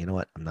and going, you know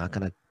what, I'm not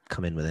going to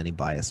come in with any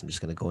bias. I'm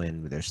just going to go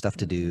in. There's stuff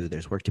to do.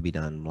 There's work to be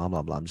done, blah,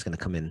 blah, blah. I'm just going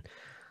to come in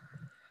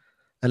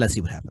and let's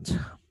see what happens.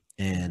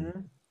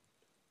 And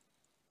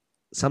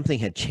something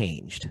had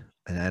changed.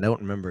 And I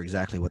don't remember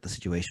exactly what the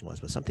situation was,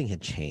 but something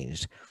had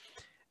changed.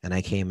 And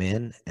I came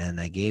in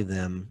and I gave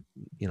them,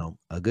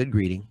 a good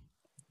greeting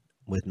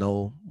with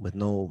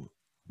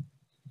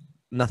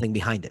nothing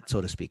behind it, so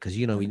to speak. Because,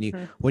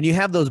 when you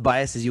have those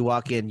biases, you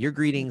walk in, your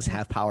greetings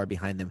have power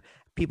behind them.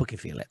 People can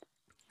feel it.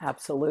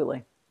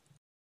 Absolutely.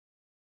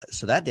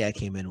 So that day I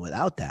came in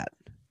without that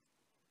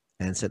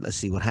and said, let's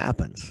see what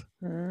happens.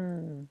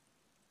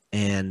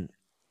 And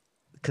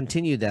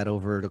continued that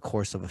over the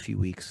course of a few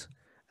weeks.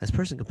 This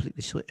person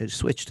completely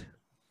switched.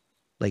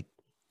 Like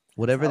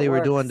whatever they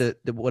were doing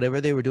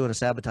to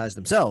sabotage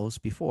themselves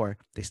before,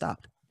 they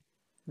stopped.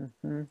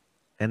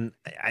 And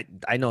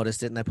I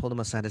noticed it, and I pulled him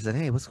aside. I said,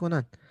 hey, what's going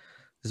on?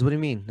 This is, what do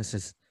you mean? This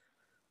is,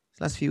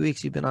 last few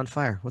weeks you've been on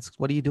fire.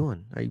 What are you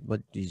doing? Did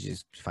you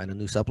just find a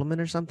new supplement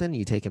or something?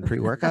 You taking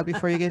pre-workout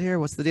before you get here?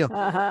 What's the deal?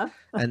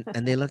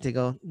 And they looked, they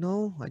go,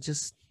 no, I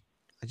just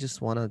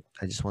want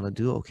to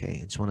do okay.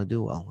 I just want to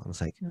do well. I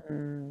was like,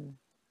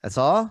 that's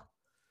all?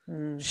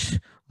 Shh,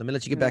 let me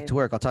let you get back to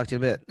work. I'll talk to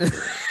you in a bit.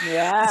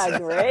 Yeah,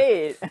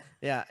 great.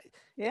 Yeah.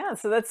 Yeah,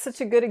 so that's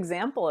such a good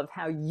example of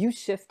how you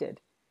shifted.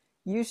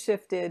 You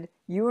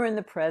were in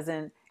the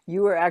present.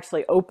 You were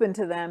actually open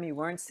to them. You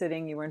weren't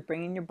sitting, you weren't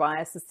bringing your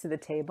biases to the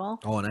table.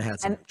 Oh, and I had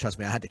some, And trust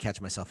me, I had to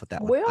catch myself with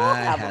that one. we all I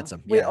have had them.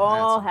 some. We Yeah, I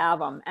had all some. have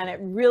them. And it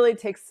really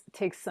takes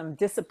some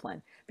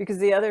discipline, because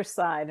the other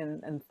side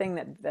and thing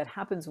that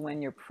happens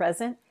when you're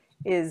present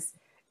is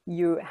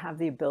you have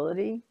the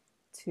ability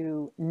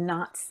to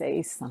not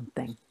say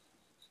something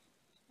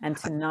and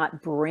to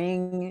not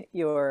bring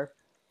your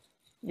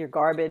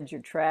garbage,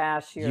 your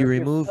trash, You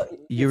remove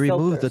your the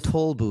filters.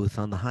 toll booth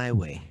on the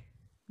highway.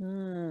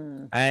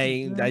 Mm,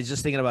 I was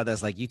just thinking about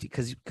this, like you,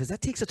 because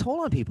that takes a toll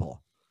on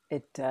people.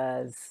 it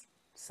does.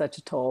 Such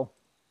a toll.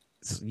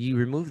 So you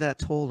remove that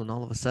toll, and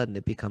all of a sudden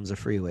it becomes a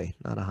freeway,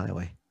 not a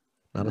highway,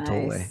 not a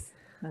tollway. Nice.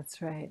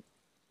 That's right.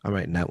 I'm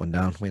writing that one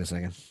down. Wait a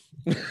second.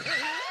 No,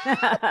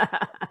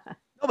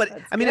 but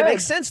That's I mean, it good.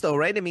 makes sense though,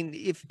 right? I mean,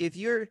 if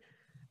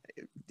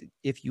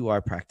you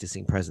are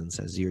practicing presence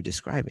as you're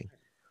describing,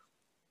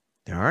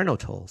 there are no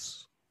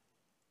tolls.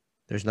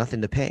 There's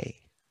nothing to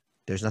pay.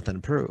 There's nothing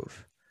to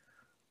prove.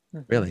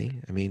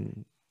 Really. I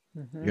mean,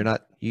 you're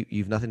not,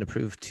 you've nothing to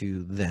prove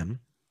to them.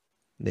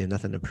 They have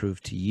nothing to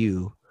prove to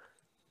you.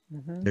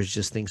 There's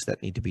just things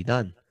that need to be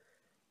done.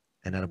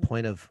 And at a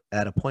point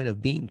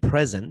of being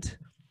present,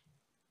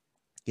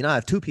 you know, I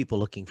have two people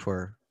looking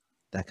for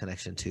that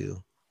connection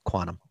to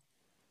quantum,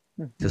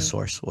 to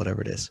source,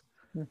 whatever it is.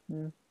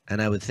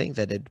 And I would think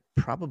that it'd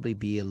probably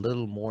be a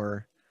little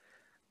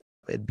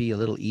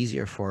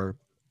easier for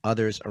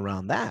others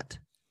around that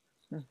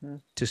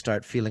to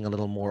start feeling a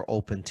little more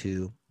open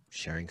to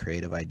sharing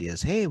creative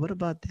ideas. Hey, what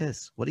about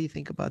this? What do you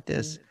think about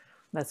this?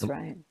 That's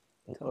right.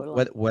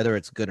 Totally. Whether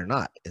it's good or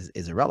not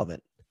is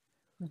irrelevant.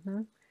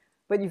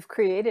 But you've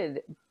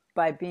created,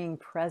 by being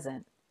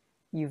present,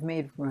 you've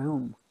made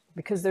room,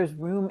 because there's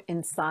room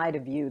inside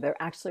of you.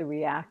 They're actually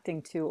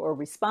reacting to or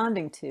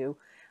responding to,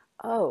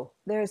 oh,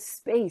 there's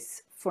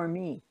space for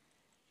me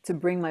to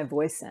bring my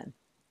voice in.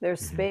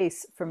 There's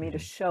space for me to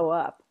show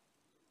up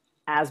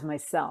as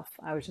myself.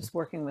 I was just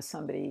working with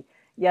somebody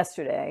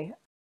yesterday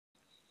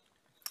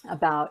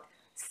about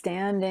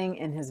standing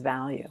in his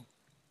value.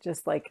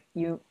 Just like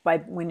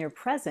when you're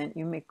present,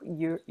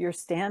 you're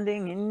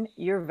standing in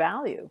your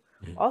value.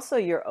 Also,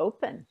 you're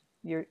open.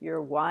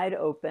 You're wide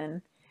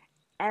open,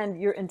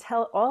 and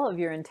all of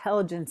your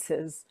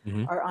intelligences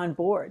are on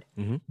board.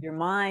 Your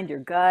mind, your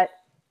gut,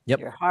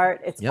 your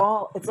heart. It's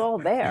all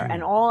there,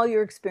 and all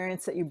your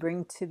experience that you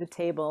bring to the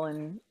table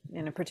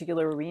in a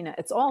particular arena.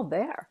 It's all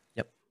there.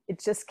 It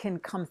just can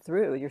come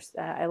through.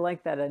 I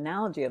like that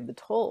analogy of the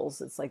tolls.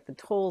 It's like the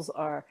tolls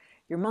are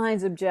your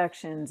mind's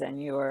objections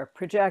and your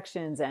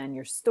projections and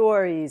your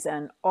stories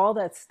and all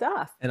that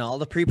stuff. And all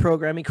the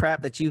pre-programming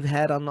crap that you've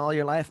had on all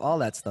your life, all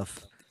that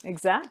stuff.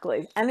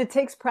 Exactly. And it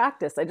takes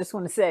practice. I just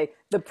want to say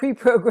the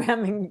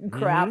pre-programming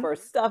crap or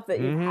stuff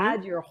that you've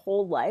had your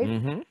whole life,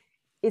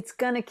 it's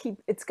going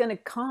to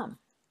come.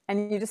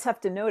 And you just have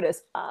to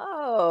notice,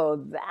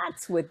 oh,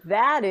 that's what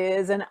that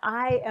is. And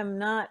I am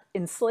not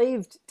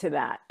enslaved to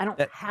that. I don't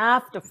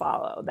have to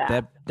follow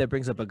that. That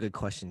brings up a good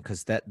question,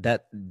 because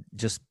that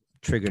just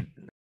triggered,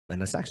 and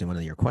that's actually one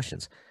of your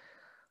questions.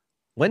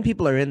 When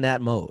people are in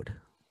that mode,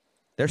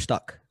 they're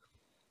stuck.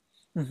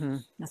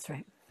 That's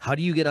right. How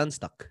do you get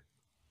unstuck?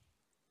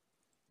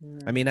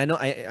 I mean, I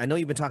know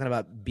you've been talking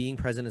about being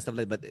present and stuff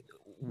like that, but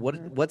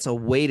what's a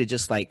way to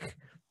just like,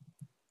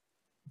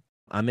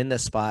 I'm in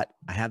this spot,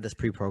 I have this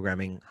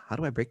pre-programming, how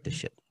do I break this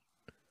shit?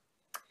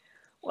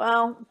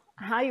 Well,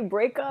 how you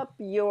break up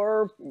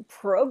your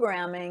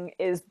programming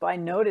is by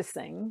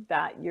noticing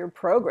that you're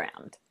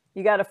programmed.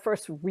 You got to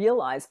first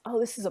realize, oh,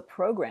 this is a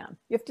program.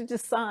 You have to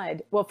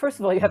decide. Well, first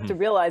of all, you have to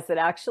realize that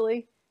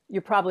actually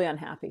you're probably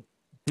unhappy.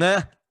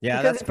 Yeah,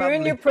 because if you're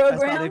in your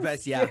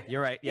programs,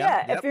 you're right.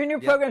 If you're in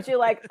your programs, you're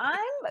like,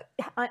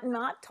 I'm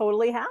not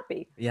totally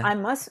happy. Yeah. I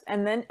must,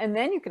 and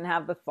then you can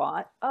have the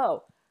thought,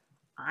 oh,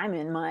 I'm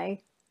in my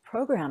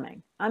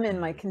programming. I'm in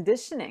my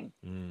conditioning.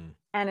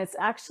 And it's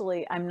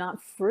actually, I'm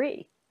not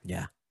free.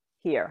 Yeah.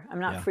 Here. I'm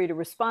not free to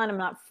respond. I'm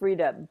not free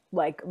to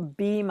like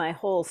be my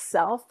whole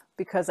self,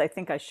 because I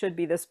think I should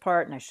be this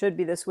part and I should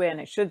be this way and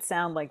I should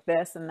sound like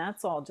this. And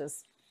that's all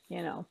just,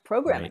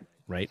 programming.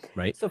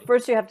 Right. So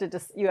first you have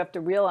to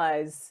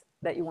realize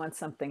that you want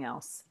something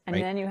else. And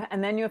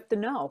then you have to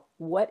know,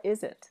 what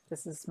is it?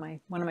 This is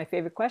one of my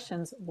favorite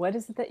questions. What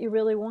is it that you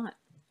really want?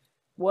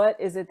 What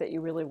is it that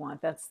you really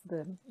want? That's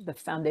the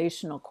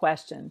foundational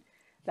question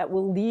that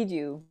will lead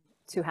you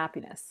to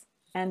happiness.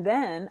 And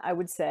then I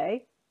would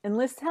say,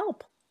 enlist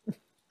help.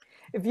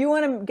 If you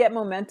want to get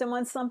momentum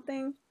on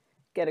something,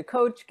 get a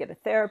coach, get a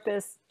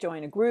therapist,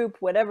 join a group,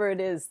 whatever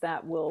it is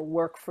that will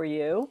work for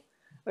you.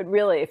 But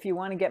really, if you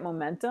want to get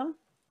momentum,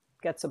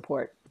 get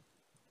support.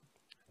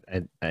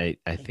 I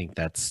think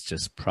that's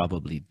just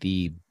probably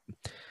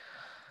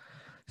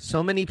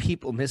so many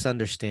people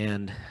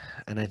misunderstand,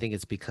 and I think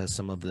it's because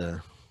some of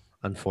the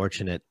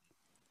unfortunate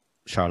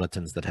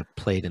charlatans that have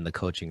played in the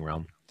coaching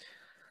realm,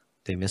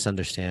 they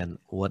misunderstand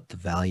what the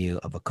value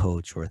of a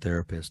coach or a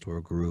therapist or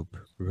a group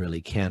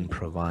really can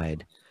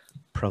provide,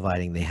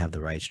 providing they have the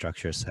right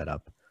structure set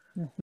up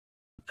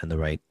and the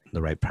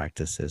right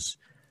practices.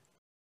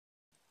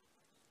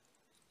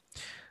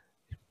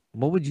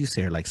 what would you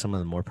say are like some of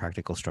the more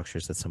practical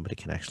structures that somebody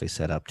can actually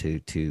set up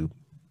to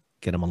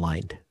get them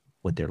aligned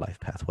with their life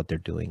path, what they're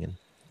doing, and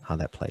how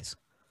that plays?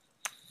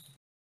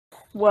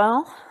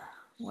 Well,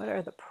 what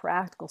are the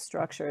practical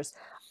structures?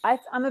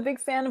 I'm a big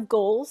fan of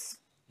goals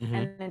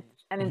and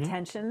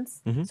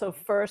intentions. So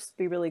first,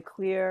 be really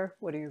clear.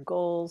 What are your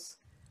goals?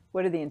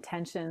 What are the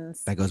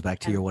intentions? That goes back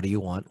to your what do you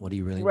want? What do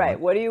you really Right.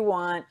 want? What do you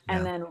want? Yeah.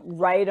 And then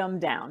write them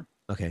down.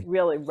 Okay.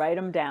 Really write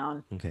them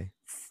down. Okay.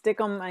 Stick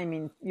them. I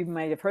mean, you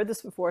might have heard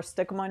this before.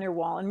 Stick them on your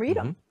wall and read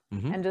them,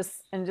 and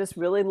just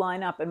really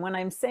line up. And when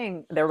I'm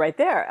saying they're right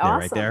there, They're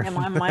awesome. right there. And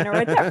mine are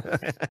right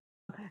there.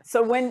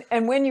 So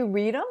when you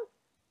read them,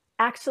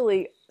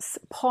 actually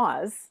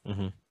pause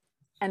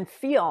and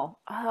feel,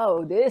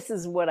 oh, this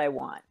is what I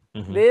want.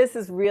 This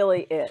is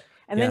really it.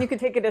 And then you can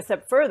take it a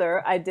step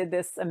further. I did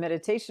a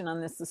meditation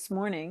on this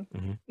morning.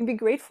 And be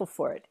grateful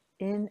for it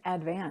in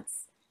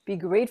advance. Be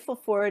grateful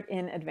for it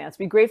in advance.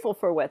 Be grateful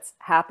for what's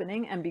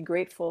happening and be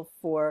grateful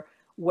for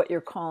what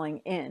you're calling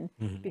in,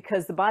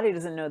 because the body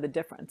doesn't know the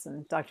difference.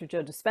 And Dr.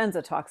 Joe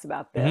Dispenza talks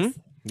about this.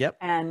 Yep.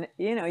 And,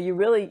 you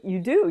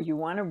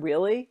want to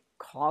really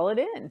call it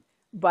in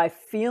by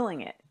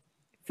feeling it.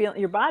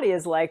 Your body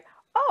is like,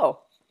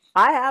 oh,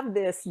 I have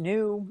this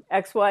new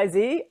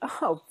XYZ.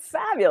 Oh,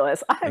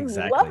 fabulous. I'm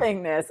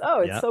loving this. Oh,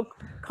 it's so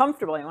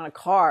comfortable. You want a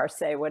car,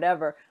 say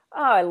whatever.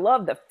 Oh, I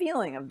love the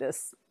feeling of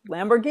this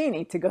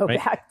Lamborghini, to go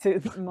back to a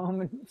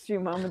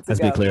few moments Let's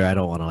ago. be clear, I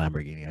don't want a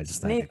Lamborghini. I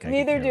just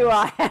neither do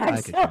I,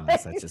 actually.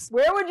 I just,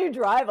 where would you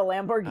drive a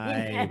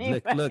Lamborghini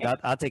anyway? Look,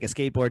 I'll take a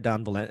skateboard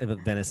down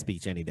Venice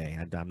Beach any day.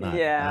 I'm not.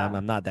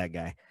 I'm not that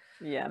guy.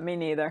 Yeah, me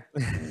neither.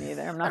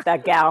 I'm not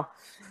that gal.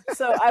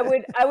 So I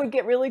would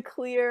get really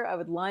clear. I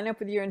would line up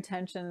with your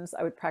intentions.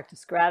 I would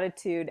practice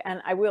gratitude.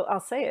 And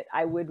I'll say it.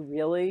 I would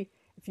really,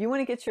 if you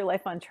want to get your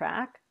life on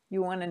track,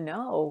 you want to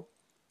know,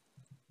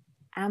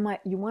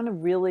 you want to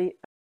really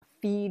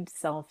feed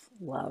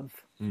self-love.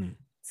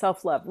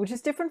 Self-love, which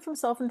is different from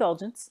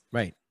self-indulgence.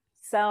 Right.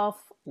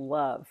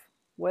 Self-love.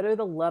 What are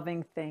the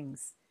loving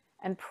things?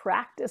 And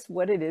practice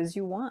what it is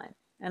you want.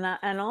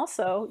 And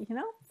also,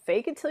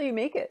 fake it till you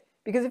make it.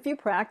 Because if you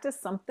practice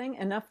something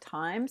enough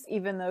times,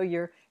 even though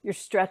you're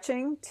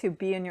stretching to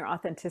be in your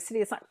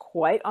authenticity, it's not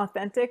quite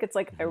authentic. It's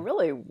like, I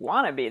really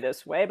want to be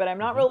this way, but I'm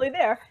not really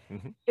there.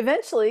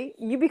 Eventually,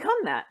 you become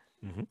that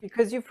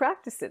because you've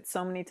practiced it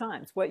so many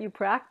times. What you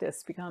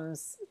practice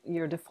becomes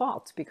your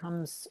default,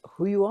 becomes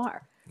who you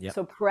are. Yep.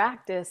 So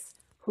practice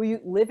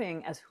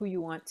living as who you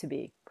want to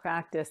be.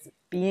 Practice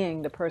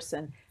being the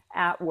person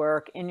at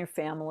work, in your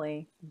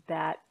family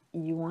that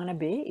you want to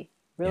be.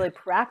 Really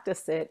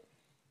practice it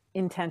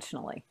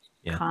intentionally,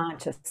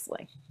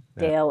 consciously,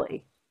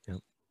 daily. Yep.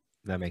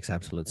 That makes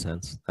absolute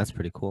sense. That's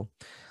pretty cool.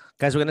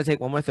 Guys, we're going to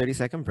take one more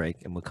 30-second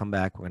break, and we'll come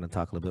back. We're going to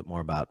talk a little bit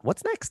more about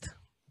what's next.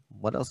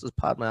 What else is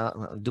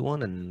Padma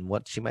doing and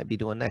what she might be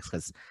doing next,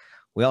 because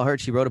we all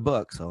heard she wrote a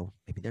book, so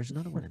maybe there's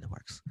another one in the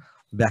works.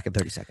 Back in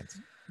 30 seconds.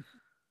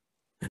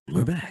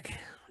 We're back.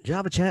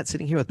 Java Chat,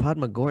 sitting here with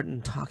Padma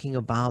Gordon, talking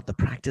about the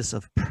practice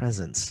of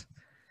presence.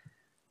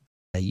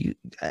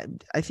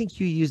 I think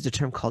you used a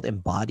term called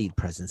embodied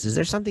presence. Is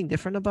there something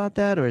different about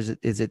that, or is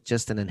it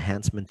just an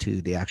enhancement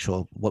to the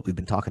actual what we've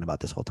been talking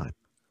about this whole time?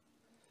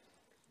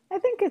 I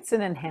think it's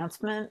an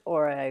enhancement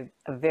or a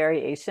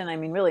variation. I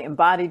mean, really,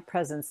 embodied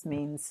presence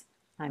means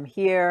I'm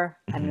here,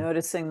 I'm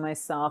noticing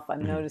myself,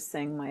 I'm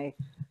noticing my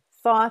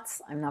thoughts,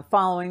 I'm not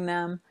following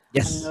them.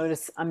 Yes.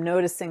 I'm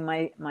noticing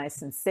my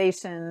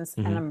sensations,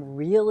 and I'm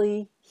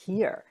really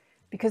here.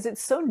 Because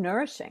it's so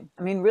nourishing.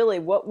 I mean, really,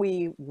 what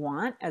we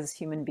want as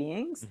human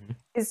beings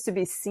is to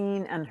be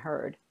seen and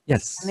heard.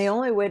 Yes. And the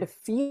only way to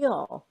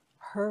feel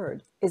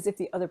heard is if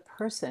the other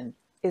person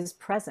is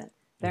present.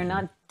 They're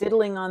not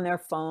diddling on their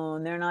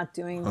phone. They're not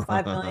doing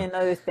 5 million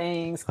other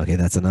things. Okay,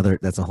 that's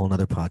a whole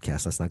nother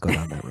podcast. Let's not go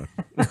down that road.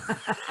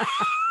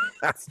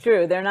 It's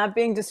true. They're not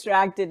being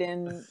distracted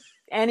in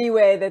any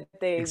way that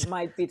they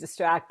might be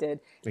distracted.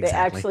 They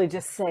actually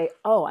just say,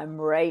 oh, I'm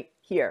right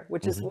here,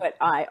 which is what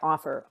I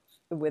offer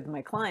with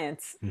my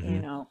clients.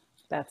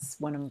 That's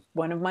one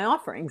of my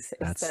offerings.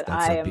 That's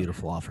a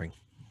beautiful offering.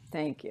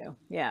 Thank you.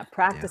 Yeah,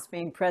 practice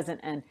being present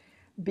and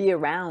be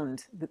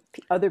around the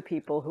other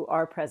people who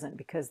are present,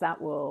 because it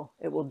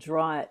will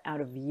draw it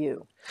out of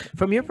you.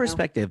 From your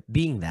perspective,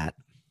 being that,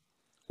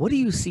 what do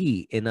you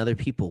see in other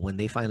people when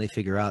they finally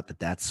figure out that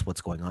that's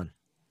what's going on?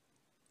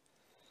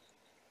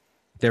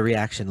 Their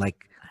reaction,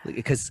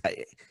 because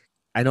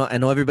I know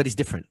everybody's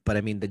different, but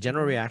I mean the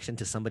general reaction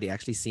to somebody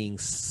actually seeing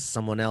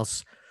someone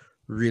else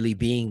really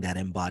being that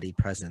embodied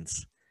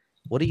presence.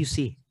 What do you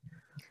see?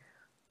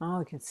 Oh,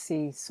 you can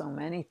see so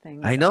many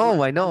things. I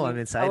know. I'm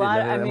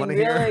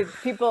excited.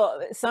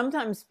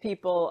 Sometimes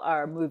people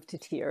are moved to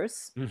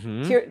tears,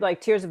 Mm-hmm. like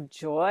tears of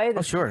joy.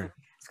 Oh, sure.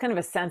 It's kind of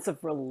a sense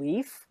of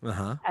relief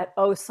Uh-huh. at,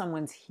 oh,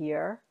 someone's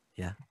here.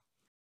 Yeah.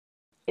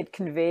 It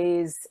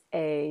conveys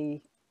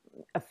a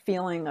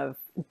feeling of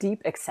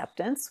deep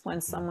acceptance when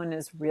someone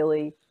is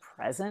really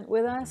present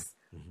with us.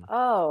 Mm-hmm.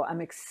 Oh,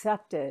 I'm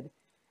accepted.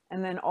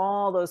 And then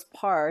all those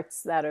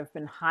parts that have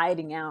been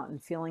hiding out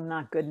and feeling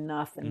not good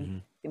enough,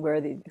 and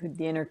where the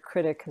inner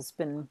critic has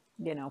been,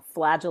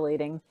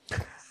 flagellating,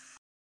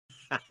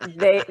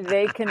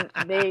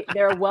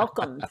 they're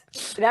welcomed.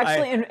 It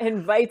actually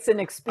invites an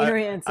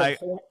experience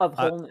of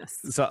wholeness.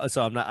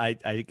 So I'm not,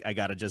 I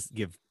gotta just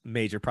give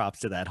major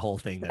props to that whole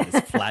thing that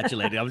is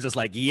flagellating. I was just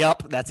like,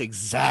 yep, that's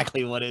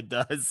exactly what it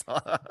does.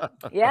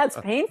 Yeah, it's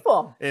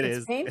painful.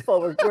 It's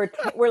painful.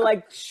 We're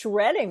like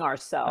shredding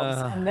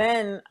ourselves, and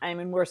then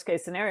worst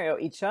case scenario,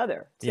 each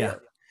other too.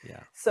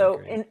 Yeah.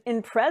 So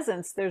in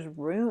presence, there's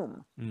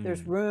room.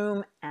 There's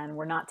room, and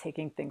we're not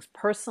taking things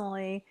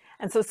personally.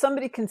 And so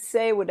somebody can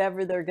say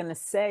whatever they're going to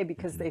say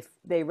because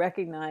they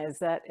recognize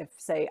that if,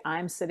 say,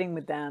 I'm sitting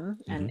with them,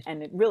 and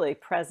it really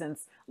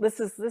presence. This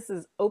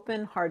is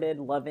open-hearted,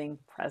 loving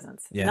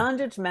presence,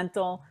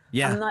 non-judgmental.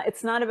 Yeah.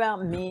 It's not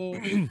about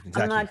me.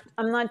 Exactly.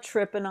 I'm not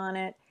tripping on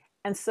it.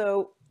 And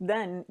so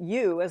then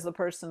you, as the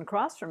person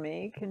across from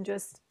me, can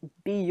just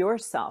be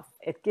yourself.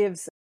 It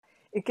gives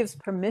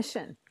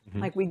permission.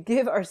 Like we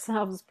give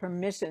ourselves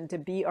permission to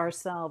be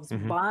ourselves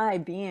by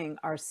being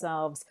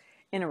ourselves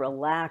in a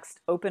relaxed,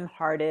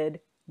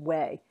 open-hearted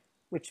way,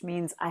 which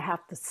means I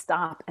have to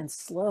stop and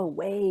slow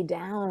way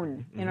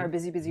down in our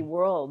busy, busy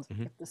world. I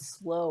have to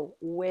slow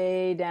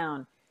way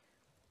down.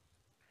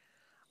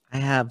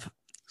 This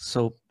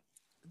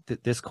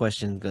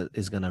question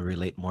is going to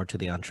relate more to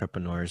the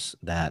entrepreneurs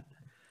that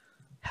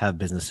have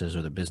businesses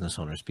or the business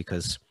owners,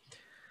 because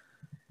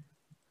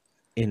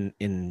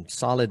in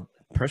solid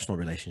personal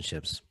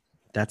relationships,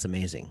 that's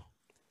amazing.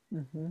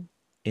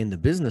 In the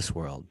business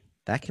world,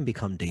 that can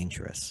become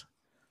dangerous.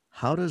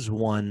 How does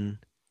one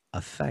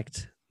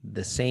affect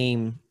the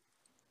same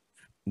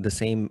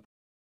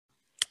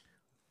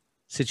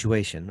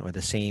situation or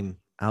the same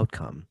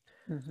outcome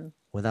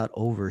without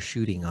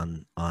overshooting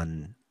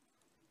on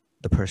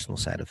the personal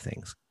side of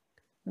things?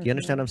 Do you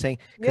understand what I'm saying?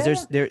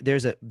 Because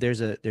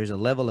there's a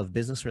level of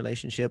business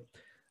relationship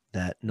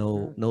that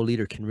no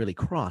leader can really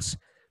cross,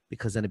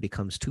 because then it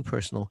becomes too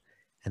personal,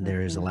 and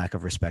there is a lack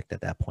of respect at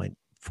that point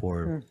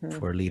for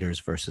leaders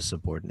versus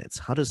subordinates.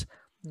 How does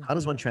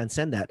one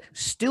transcend that?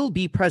 Still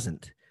be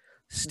present,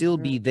 still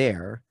be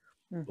there,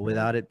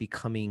 without it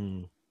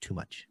becoming too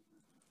much?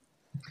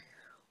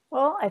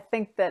 Well, I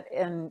think that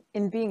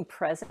in being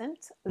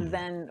present,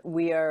 then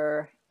we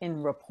are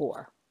in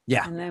rapport.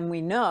 Yeah. And then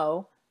we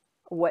know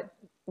what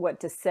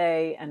to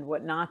say and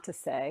what not to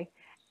say.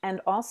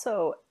 And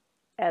also,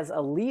 as a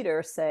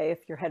leader, say,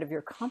 if you're head of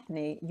your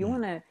company, you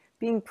want to,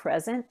 being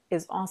present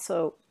is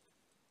also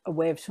a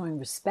way of showing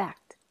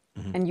respect.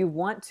 And you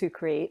want to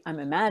create, I'm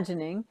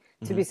imagining,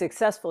 to be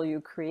successful,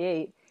 you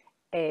create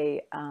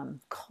a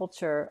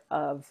culture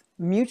of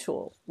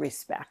mutual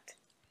respect.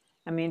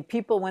 I mean,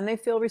 people, when they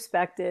feel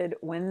respected,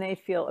 when they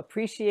feel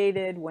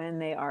appreciated, when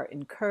they are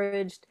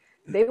encouraged,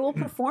 they will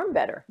perform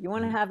better. You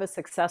want to have a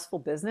successful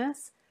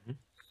business,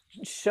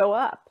 show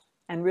up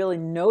and really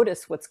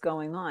notice what's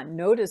going on.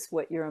 Notice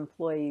what your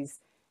employees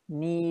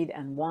need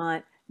and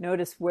want.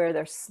 Notice where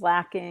they're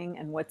slacking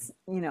and what's,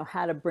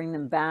 how to bring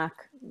them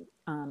back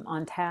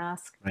on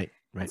task. Right.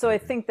 So I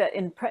think that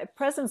in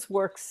presence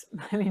works.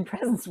 I mean,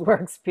 presence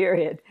works,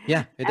 period.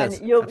 Yeah, it does.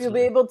 And you'll be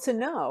able to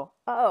know,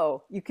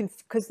 you can,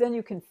 because then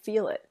you can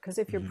feel it. Because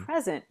if you're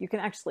present, you can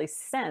actually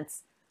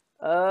sense,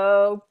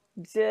 I'm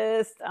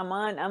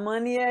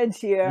on the edge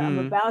here. I'm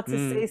about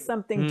to say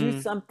something,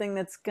 do something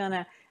that's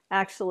gonna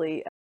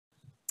actually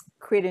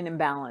create an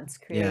imbalance,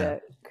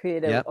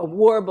 create a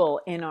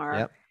warble in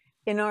our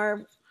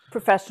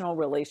professional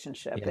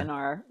relationship, in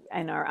our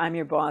I'm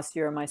your boss,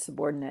 you're my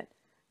subordinate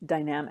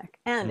dynamic.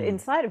 And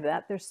inside of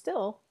that, there's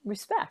still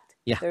respect.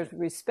 Yeah. There's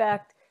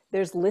respect,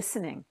 there's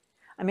listening.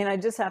 I mean, I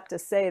just have to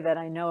say that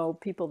I know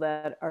people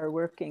that are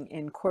working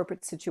in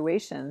corporate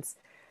situations,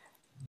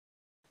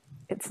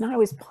 it's not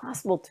always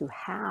possible to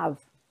have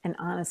an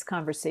honest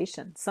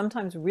conversation.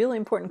 Sometimes really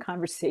important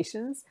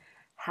conversations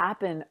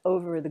happen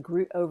over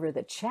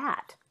the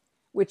chat,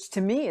 which to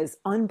me is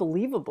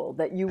unbelievable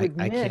that you would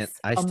miss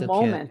a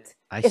moment.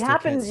 It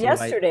happened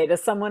yesterday to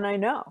someone I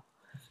know.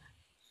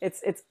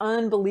 It's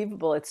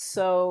unbelievable. It's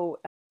so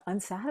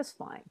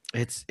unsatisfying.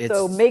 It's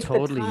so make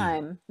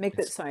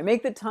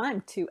the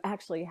time to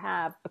actually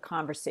have a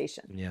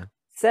conversation. Yeah.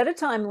 Set a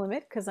time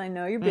limit, because I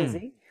know you're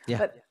busy,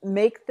 but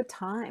make the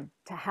time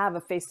to have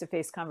a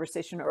face-to-face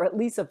conversation, or at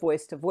least a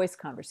voice-to-voice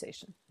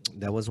conversation.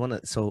 That was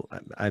so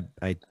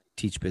I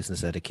teach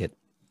business etiquette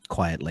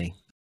quietly,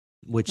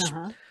 which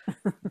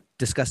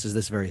discusses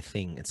this very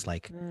thing. It's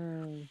like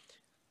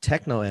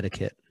techno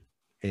etiquette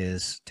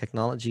is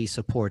technology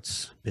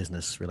supports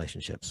business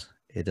relationships.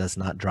 It does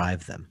not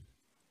drive them.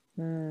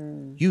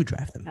 You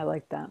drive them. I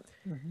like that.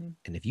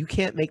 And if you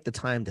can't make the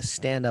time to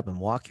stand up and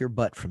walk your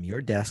butt from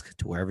your desk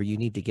to wherever you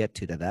need to get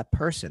to that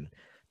person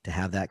to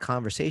have that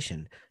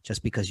conversation,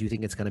 just because you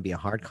think it's going to be a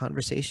hard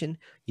conversation,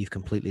 you've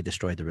completely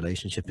destroyed the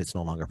relationship. It's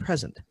no longer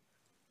present.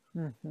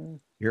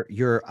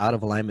 You're out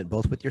of alignment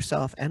both with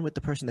yourself and with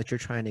the person that you're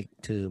trying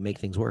to make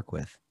things work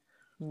with.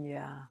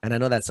 Yeah. And I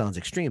know that sounds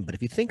extreme, but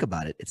if you think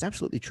about it, it's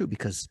absolutely true,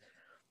 because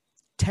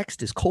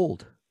text is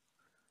cold.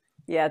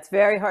 Yeah, it's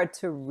very hard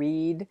to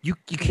read You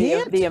the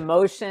can't.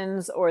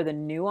 emotions or the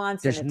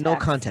nuance in There's a no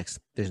text. context.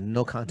 There's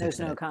no There's context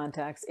in no it.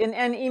 context. And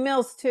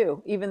emails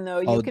too, even though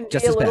you Oh, can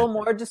just be a as little bad.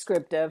 more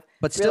descriptive.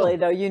 But Really, still.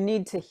 though, you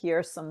need to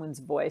hear someone's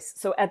voice.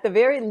 So at the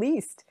very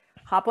least,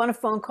 hop on a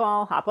phone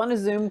call, hop on a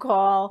Zoom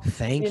call.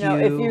 Thank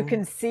If you you.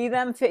 can see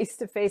them face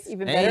to face,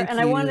 even better. Thank And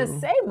I want to you.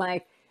 say,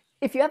 Mike,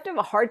 if you have to have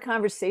a hard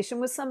conversation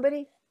with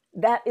somebody,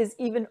 that is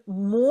even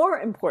more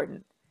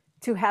important,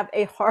 to have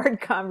a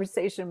hard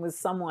conversation with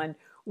someone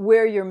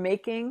where you're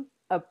making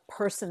a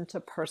person to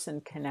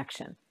person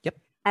connection. Yep.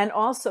 And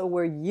also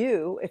where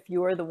you, if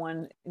you're the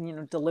one,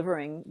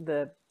 delivering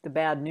the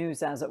bad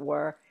news, as it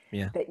were,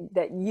 Yeah.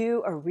 that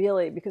you are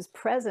really, because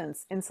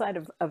presence inside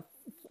of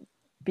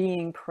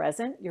being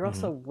present, you're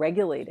also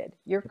regulated.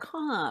 You're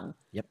calm.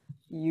 Yep.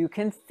 You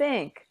can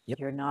think. Yep.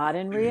 You're not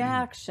in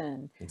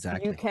reaction.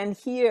 Exactly. You can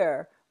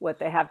hear what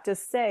they have to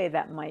say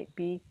that might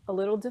be a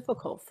little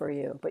difficult for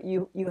you, but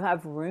you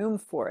have room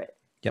for it.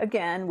 Yep.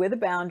 Again, with a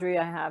boundary,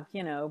 I have,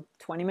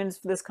 20 minutes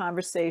for this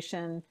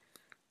conversation.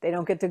 They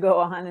don't get to go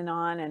on,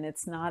 and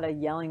it's not a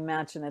yelling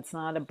match, and it's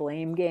not a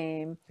blame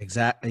game.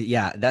 Exactly.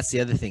 Yeah. That's the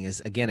other thing is,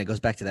 again, it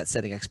goes back to that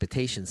setting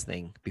expectations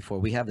thing. Before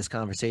we have this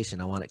conversation,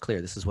 I want it clear.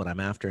 This is what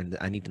I'm after, and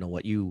I need to know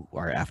what you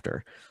are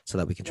after so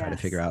that we can try to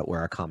figure out where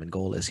our common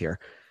goal is here.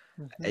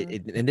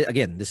 And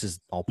again, this is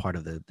all part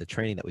of the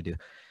training that we do.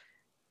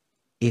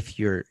 If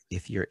your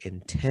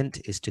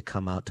intent is to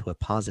come out to a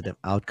positive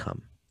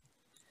outcome,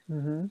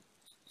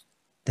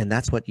 then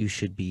that's what you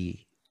should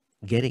be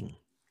getting,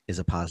 is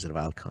a positive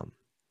outcome.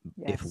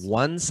 Yes. If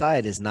one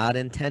side is not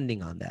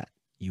intending on that,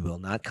 you will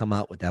not come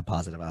out with that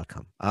positive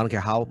outcome. I don't care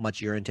how much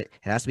you're into it.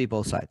 It has to be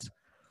both sides.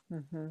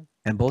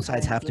 And both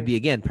sides have to be,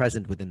 again,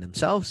 present within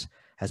themselves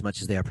as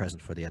much as they are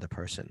present for the other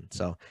person.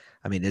 So,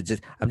 I mean,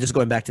 I'm just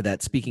going back to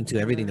that, speaking to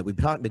everything that we've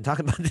been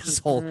talking about this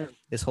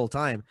whole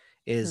time,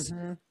 is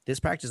this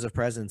practice of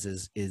presence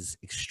is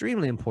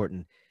extremely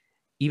important,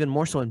 even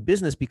more so in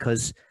business,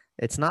 because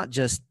it's not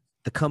just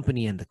the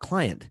company and the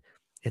client,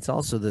 it's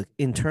also the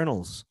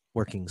internals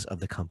workings of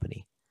the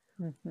company.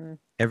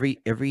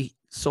 Every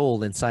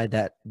soul inside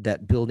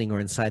that building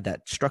or inside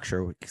that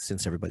structure,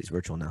 since everybody's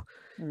virtual now,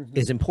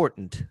 is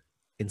important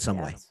in some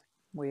way.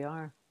 We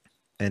are.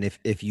 And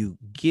if you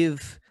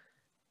give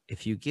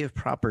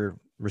proper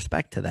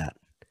respect to that,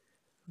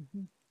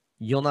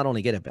 you'll not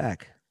only get it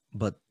back,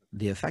 but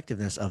the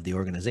effectiveness of the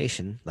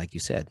organization, like you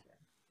said,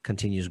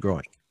 continues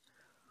growing.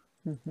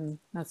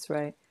 That's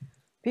right.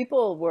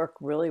 People work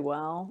really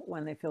well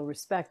when they feel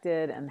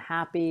respected and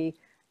happy,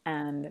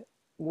 and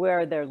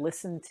where they're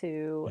listened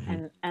to.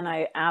 And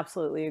I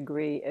absolutely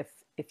agree.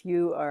 If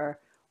you are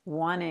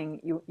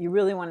wanting, you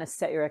really want to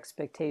set your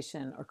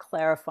expectation or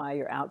clarify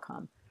your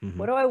outcome.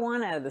 What do I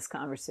want out of this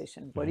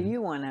conversation? What do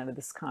you want out of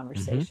this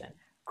conversation?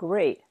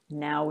 Great.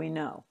 Now we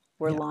know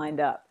we're lined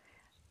up.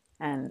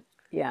 And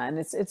and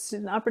it's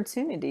an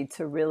opportunity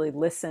to really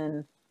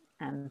listen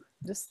and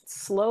just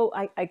slow.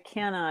 I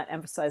cannot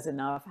emphasize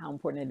enough how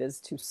important it is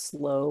to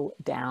slow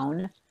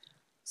down.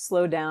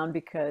 Slow down,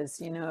 because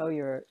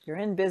you're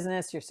in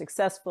business, you're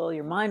successful,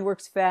 your mind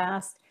works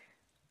fast.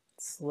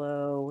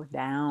 Slow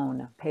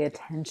down. Pay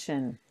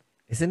attention.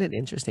 Isn't it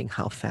interesting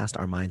how fast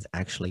our minds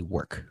actually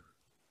work?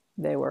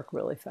 They work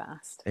really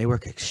fast. They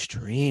work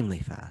extremely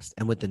fast.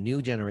 And with the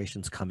new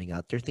generations coming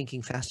out, they're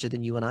thinking faster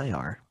than you and I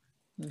are.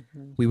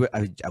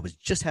 I was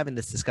just having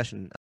this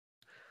discussion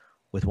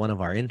with one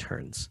of our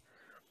interns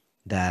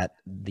that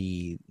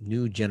the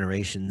new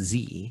generation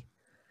Z,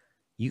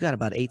 you got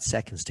about 8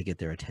 seconds to get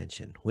their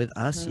attention. With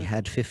us, you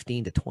had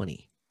 15 to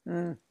 20.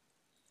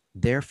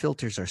 Their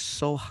filters are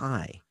so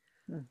high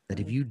that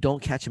if you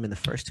don't catch them in the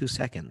first 2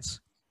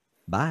 seconds,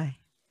 bye.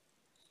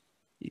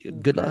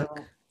 Good luck.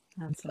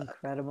 That's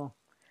incredible.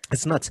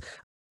 It's nuts.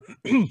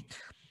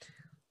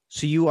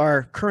 So you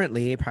are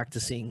currently a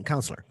practicing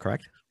counselor,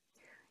 correct?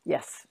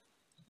 Yes.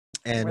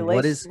 And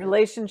what is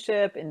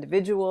relationship,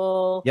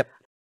 individual? Yep.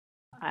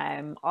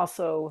 I'm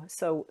also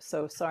so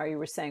sorry. You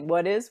were saying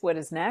what is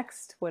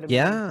next? What's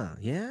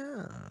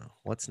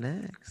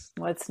next?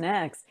 What's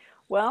next?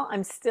 Well,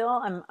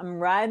 I'm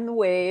riding the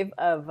wave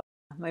of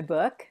my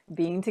book,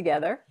 Being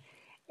Together.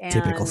 And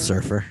typical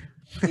surfer.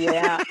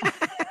 Yeah.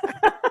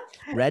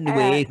 Riding the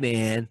wave,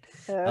 man.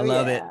 I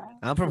love it.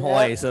 I'm from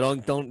Hawaii, so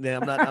don't.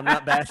 I'm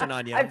not bashing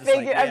on you. I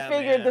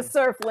figured the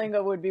surf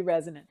lingo would be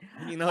resonant.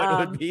 It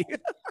would be.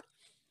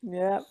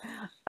 Yep.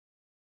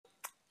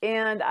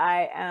 And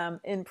I am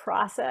in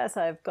process.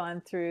 I've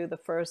gone through the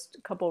first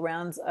couple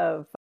rounds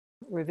of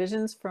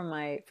revisions for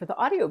the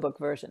audiobook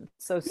version.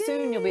 So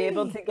soon you'll be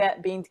able to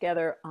get Being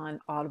Together on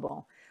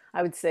Audible.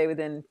 I would say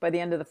by the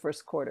end of the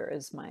first quarter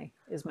is my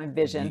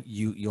vision.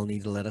 You'll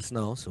need to let us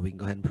know so we can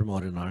go ahead and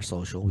promote it on our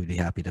social. We'd be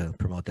happy to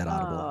promote that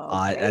Audible.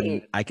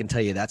 And I can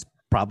tell you that's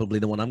probably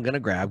the one I'm going to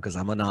grab because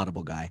I'm an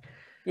Audible guy.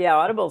 Yeah,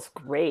 Audible's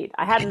great.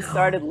 I hadn't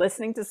started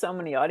listening to so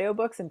many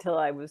audiobooks until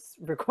I was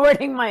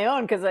recording my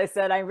own, because I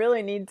said I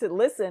really need to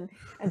listen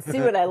and see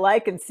what I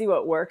like and see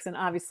what works. And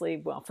obviously,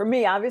 for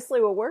me,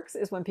 what works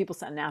is when people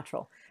sound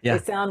natural. Yeah.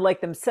 They sound like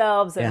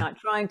themselves. They're not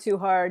trying too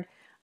hard.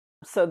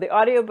 So the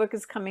audiobook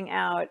is coming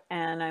out,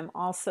 and I'm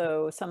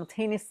also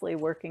simultaneously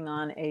working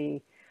on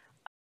a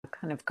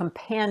kind of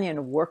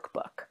companion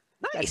workbook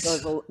Nice.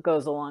 that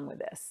goes along with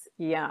this.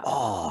 Yeah.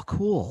 Oh,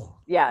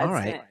 cool. Yeah, All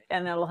right.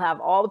 and it'll have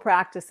all the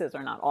practices,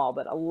 or not all,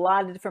 but a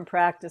lot of different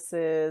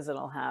practices.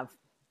 It'll have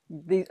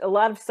a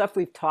lot of stuff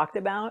we've talked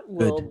about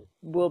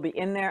will be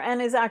in there, and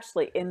is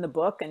actually in the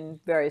book in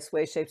various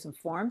ways, shapes, and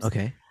forms.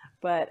 Okay.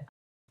 But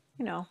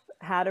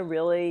how to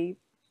really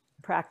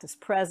practice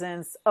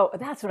presence. Oh,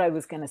 that's what I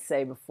was going to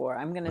say before.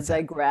 I'm going to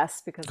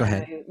digress because Go I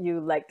ahead. know you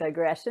like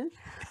digression,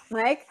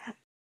 Mike.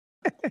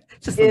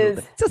 Just a little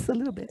bit. Just a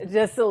little bit.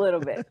 Just a little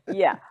bit.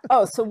 Yeah.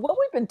 Oh, so what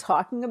we've been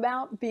talking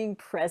about, being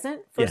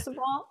present, first of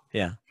all,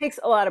 takes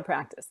a lot of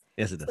practice.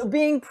 Yes, it does. So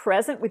being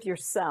present with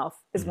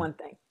yourself is one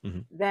thing. Mm-hmm.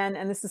 Then,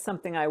 and this is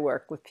something I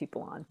work with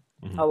people on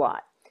a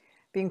lot,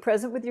 being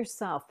present with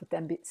yourself, but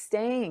then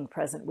staying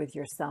present with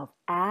yourself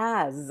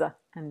as,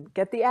 and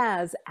get the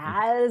as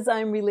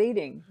I'm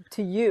relating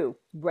to you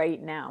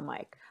right now,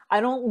 Mike. I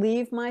don't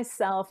leave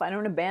myself. I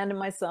don't abandon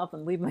myself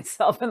and leave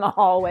myself in the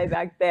hallway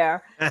back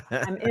there.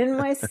 I'm in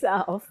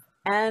myself,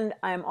 and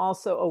I'm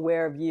also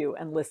aware of you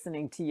and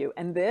listening to you.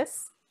 And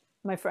this,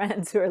 my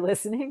friends who are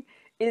listening,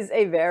 is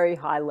a very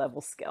high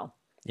level skill.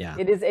 Yeah.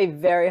 It is a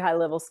very high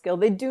level skill.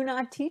 They do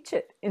not teach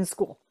it in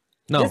school.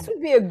 No. This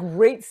would be a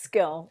great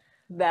skill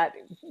that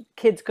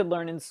kids could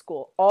learn in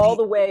school, all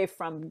the way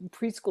from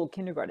preschool,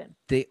 kindergarten.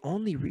 They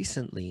only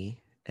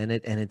recently,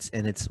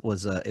 it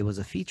was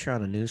a feature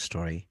on a news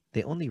story.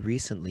 They only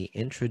recently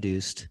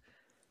introduced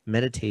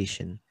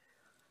meditation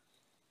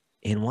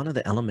in one of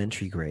the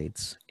elementary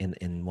grades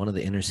in one of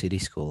the inner city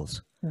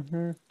schools,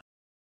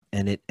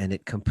 and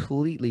it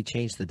completely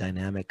changed the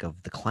dynamic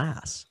of the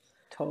class.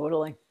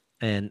 Totally.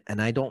 And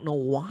I don't know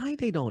why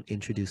they don't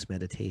introduce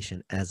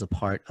meditation as a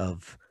part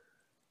of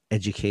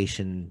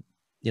education,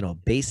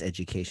 base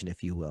education,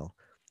 if you will.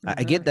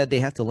 I get that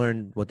they have to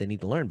learn what they need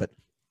to learn, but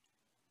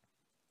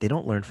they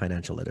don't learn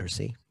financial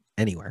literacy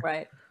anywhere.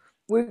 Right.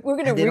 We're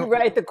going to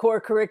rewrite the core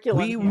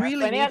curriculum. We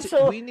really need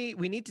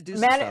to do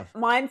some stuff.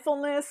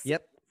 Mindfulness.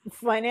 Yep.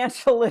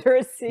 Financial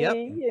literacy.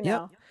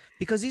 Yep.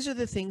 Because these are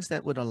the things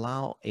that would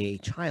allow a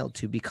child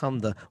to become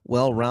the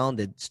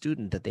well-rounded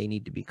student that they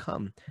need to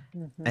become,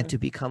 and to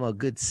become a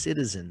good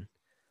citizen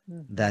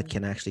that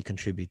can actually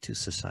contribute to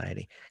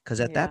society. Because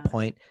at that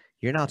point,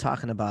 you're now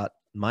talking about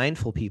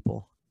mindful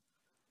people,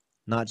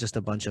 not just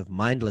a bunch of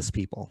mindless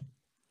people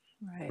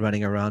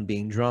running around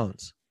being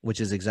drones,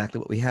 which is exactly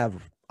what we have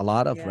a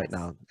lot of right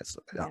now.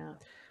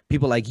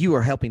 People like you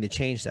are helping to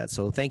change that.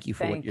 So thank you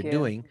for what you're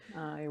doing.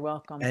 You're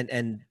welcome.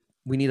 And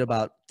we need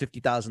about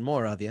 50,000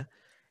 more of you.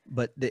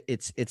 But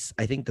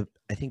I think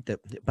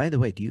that, by the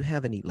way, do you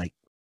have any like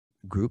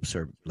groups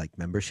or like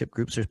membership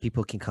groups where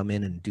people can come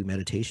in and do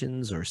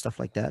meditations or stuff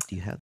like that? Do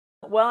you have?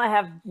 Well, I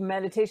have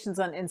meditations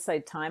on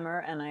Insight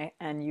Timer,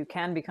 and you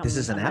can become. This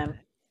is an app?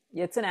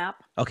 It's an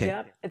app. Okay.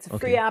 Yep. It's a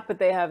free app, but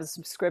they have a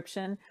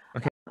subscription.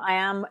 Okay. I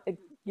am,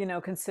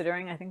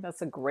 considering, I think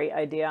that's a great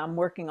idea. I'm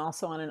working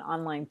also on an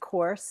online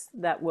course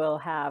that will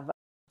have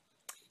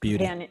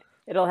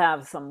it'll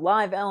have some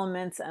live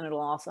elements, and it'll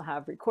also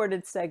have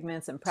recorded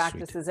segments and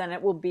practices. Sweet. And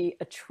it will be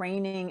a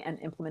training and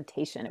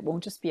implementation. It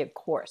won't just be a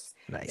course.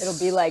 Nice. It'll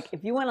be like,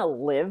 if you want to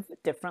live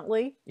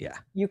differently,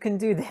 you can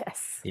do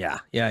this. Yeah.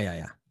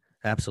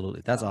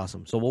 Absolutely. That's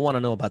awesome. So we'll want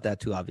to know about that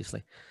too,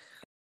 obviously.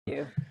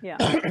 Yeah.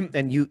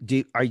 And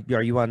are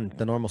you on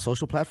the normal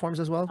social platforms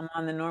as well? I'm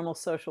on the normal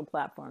social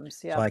platforms.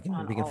 Yeah.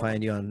 So we can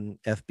find you on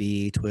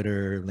FB,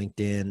 Twitter,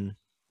 LinkedIn,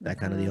 that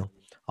kind of deal.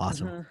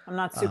 Awesome. I'm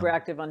not super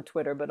active on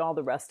Twitter, but all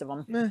the rest of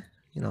them.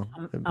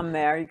 I'm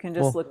there. You can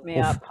just look me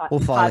up. We'll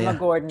follow you. Padma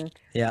Gordon.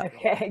 Yeah.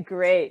 Okay,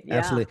 great. Yeah.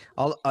 Absolutely.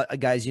 All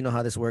guys, you know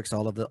how this works.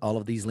 All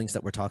of these links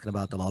that we're talking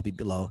about, they'll all be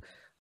below.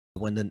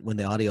 When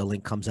the audio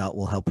link comes out,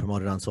 we'll help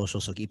promote it on social.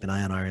 So keep an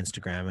eye on our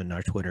Instagram and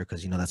our Twitter,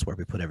 because that's where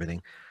we put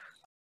everything.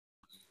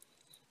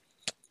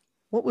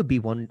 What would be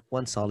one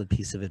solid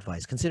piece of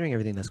advice, considering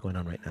everything that's going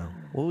on right now?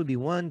 What would be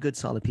one good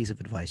solid piece of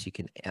advice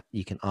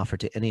you can offer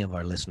to any of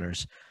our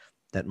listeners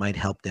that might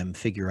help them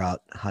figure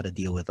out how to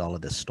deal with all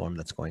of this storm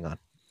that's going on?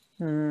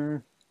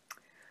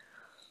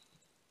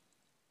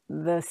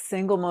 The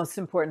single most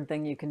important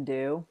thing you can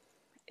do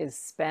is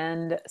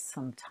spend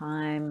some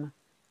time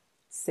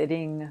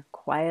sitting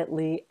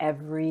quietly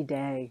every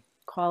day.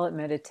 Call it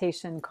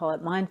meditation, call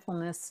it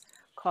mindfulness,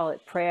 call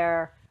it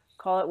prayer,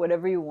 call it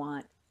whatever you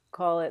want.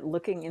 Call it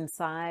looking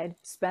inside.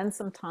 Spend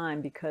some time,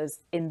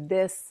 because in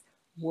this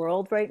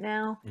world right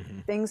now,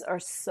 things are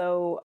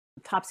so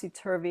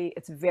topsy-turvy.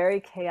 It's very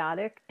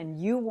chaotic,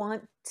 and you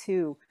want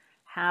to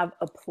have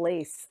a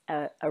place,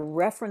 a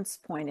reference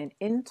point, an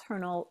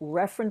internal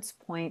reference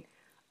point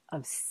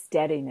of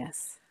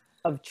steadiness,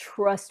 of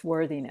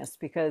trustworthiness,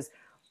 because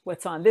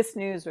what's on this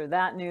news or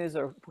that news,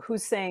 or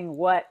who's saying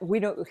what,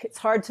 it's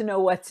hard to know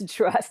what to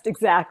trust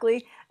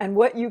exactly. And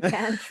what you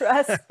can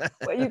trust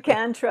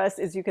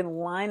is you can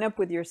line up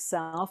with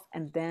yourself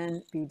and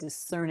then be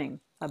discerning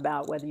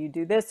about whether you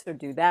do this or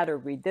do that, or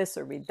read this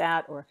or read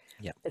that, or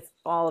it's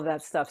all of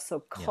that stuff. So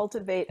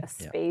cultivate a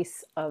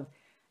space of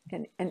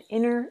an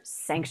inner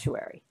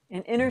sanctuary,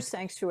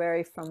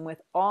 from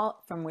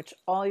which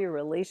all your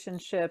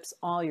relationships,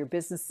 all your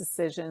business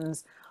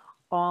decisions,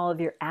 all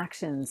of your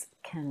actions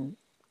can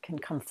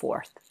come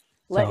forth.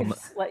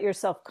 Let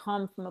yourself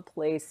come from a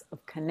place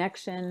of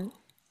connection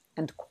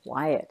and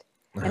quiet.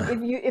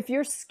 And if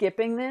you're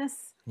skipping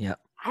this, Yeah.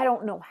 I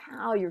don't know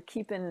how you're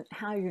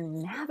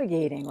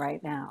navigating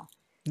right now.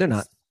 They're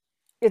not.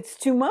 It's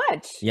too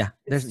much. Yeah.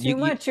 It's too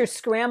much. You're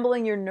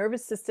scrambling. Your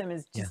nervous system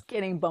is just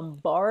getting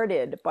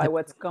bombarded by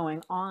what's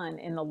going on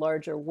in the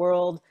larger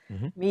world,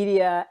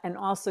 media, and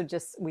also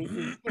just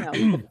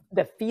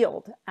the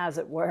field, as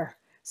it were.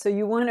 So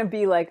you want to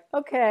be like,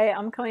 okay,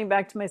 I'm coming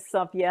back to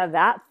myself. Yeah,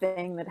 that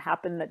thing that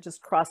happened that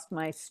just crossed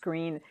my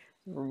screen,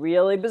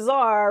 really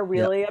bizarre,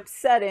 really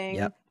upsetting.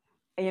 Yep.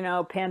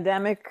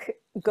 Pandemic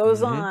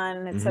goes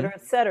on, et cetera,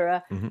 et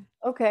cetera.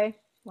 Okay,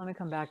 let me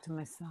come back to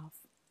myself.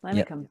 Let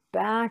me come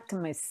back to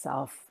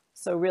myself.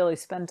 So really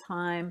spend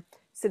time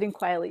sitting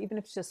quietly, even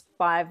if it's just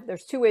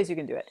there's 2 ways you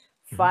can do it.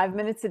 5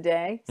 minutes a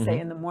day, say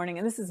in the morning,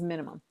 and this is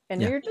minimum.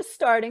 And you're just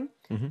starting,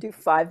 do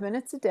 5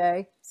 minutes a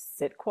day,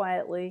 sit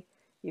quietly.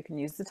 You can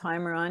use the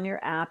timer on your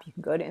app. You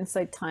can go to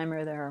Insight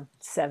Timer. There are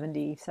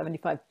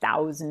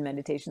 75,000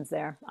 meditations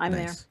there. I'm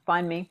there.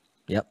 Find me.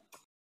 Yep.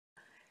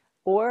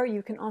 Or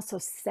you can also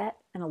set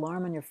an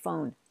alarm on your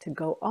phone to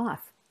go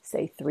off,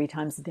 say 3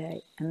 times a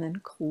day, and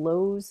then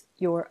close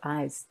your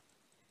eyes.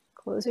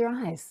 Close your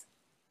eyes.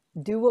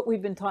 Do what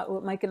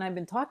Mike and I have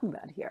been talking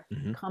about here.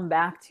 Come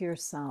back to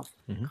yourself.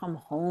 Come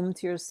home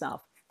to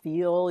yourself.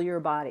 Feel your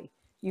body.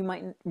 You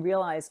might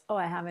realize,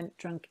 I haven't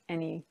drunk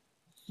any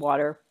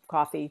water,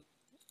 coffee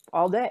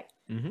all day.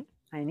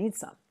 I need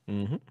some.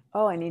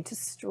 Oh, I need to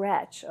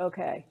stretch.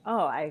 Okay.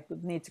 Oh, I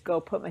need to go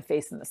put my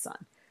face in the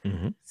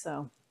sun.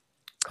 So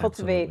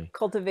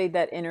cultivate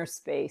that inner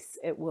space.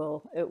 It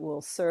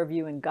will serve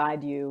you and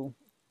guide you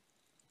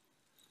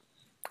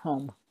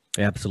home.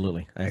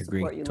 Absolutely. I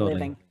agree. Totally.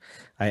 Living.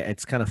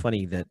 It's kind of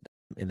funny that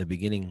in the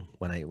beginning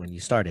when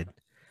you started,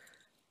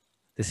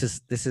 this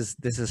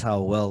is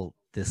how well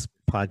this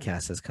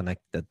podcast has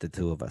connected the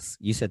two of us.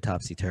 You said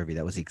topsy-turvy.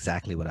 That was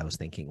exactly what I was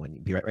thinking when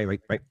you right,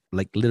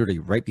 like literally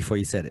right before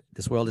you said it.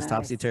 This world is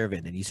topsy-turvy,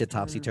 and you said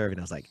topsy-turvy, and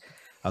I was like,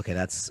 okay,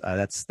 that's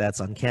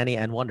uncanny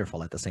and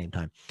wonderful at the same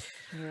time.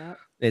 Yeah.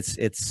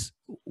 It's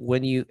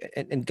when you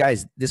and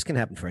guys, this can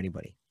happen for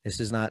anybody. This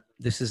is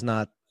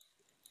not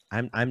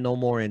I'm no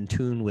more in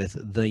tune with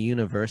the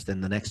universe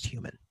than the next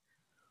human.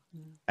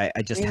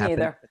 I just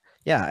happen.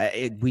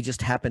 Yeah, we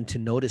just happen to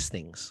notice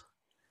things,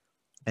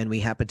 and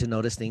we happen to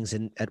notice things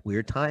at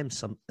weird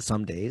times.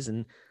 Some days,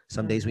 and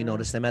some days we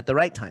notice them at the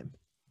right time.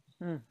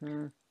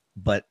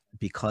 But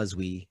because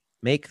we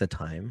make the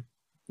time,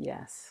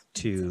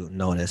 to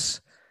notice,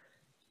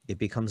 it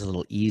becomes a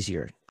little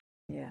easier.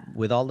 Yeah.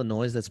 With all the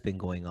noise that's been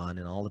going on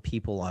and all the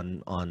people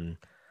on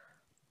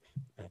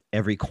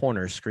every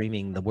corner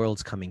screaming the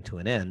world's coming to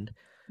an end,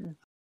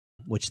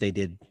 which they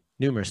did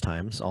numerous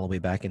times all the way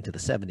back into the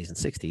 70s and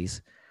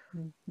 60s.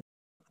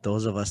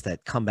 Those of us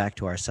that come back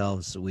to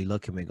ourselves, we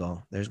look and we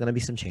go, there's going to be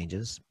some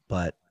changes,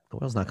 but the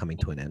world's not coming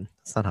to an end.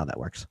 That's not how that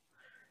works.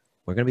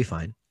 We're going to be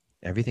fine.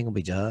 Everything will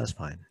be just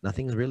fine.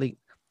 Nothing's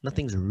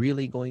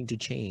really going to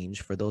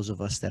change for those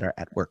of us that are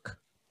at work.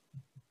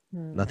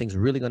 Nothing's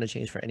really going to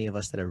change for any of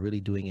us that are really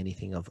doing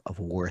anything of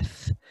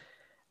worth.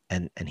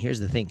 And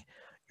here's the thing.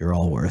 You're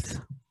all worth.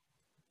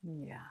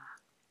 Yeah.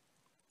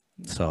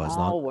 So as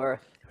long we're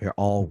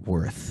all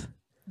worth.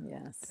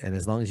 Yes. And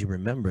as long as you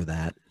remember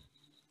that,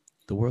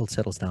 the world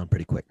settles down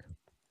pretty quick.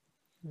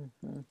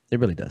 It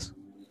really does.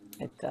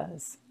 It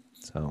does.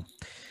 So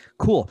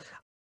cool.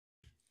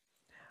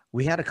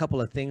 We had a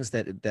couple of things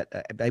that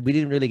we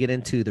didn't really get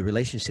into, the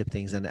relationship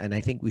things, and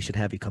I think we should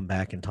have you come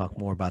back and talk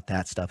more about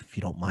that stuff if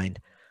you don't mind.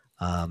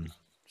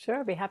 Sure,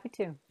 I'd be happy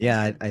to.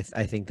 Yeah,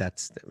 I think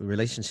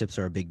relationships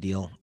are a big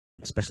deal,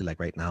 especially like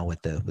right now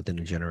with the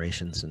new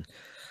generations, and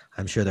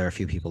I'm sure there are a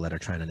few people that are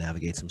trying to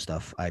navigate some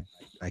stuff. I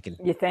can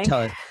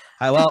tell it.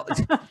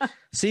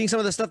 Seeing some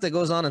of the stuff that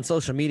goes on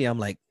social media, I'm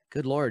like,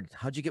 good Lord,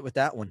 how'd you get with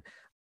that one?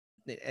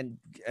 And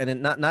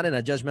not in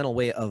a judgmental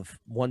way of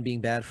one being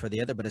bad for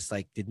the other, but it's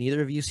like, did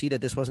neither of you see that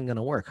this wasn't going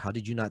to work? How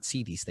did you not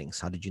see these things?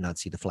 How did you not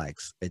see the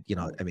flags?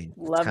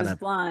 Love is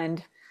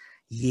blind.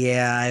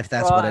 Yeah, if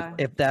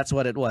that's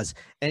what it was.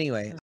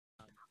 Anyway,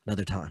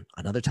 another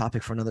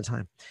topic for another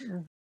time.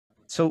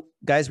 So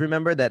guys,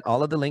 remember that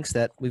all of the links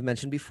that we've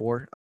mentioned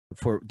before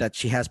that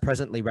she has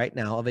presently right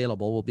now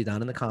available will be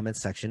down in the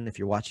comments section. If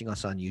you're watching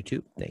us on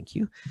YouTube, thank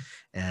you.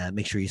 And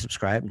make sure you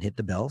subscribe and hit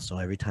the bell. So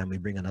every time we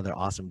bring another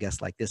awesome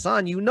guest like this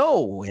on,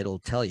 it'll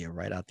tell you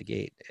right out the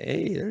gate,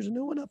 hey, there's a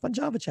new one up on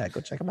Java Chat.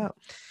 Go check them out.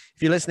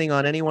 If you're listening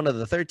on any one of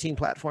the 13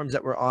 platforms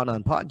that we're on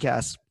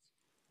podcasts,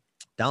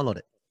 download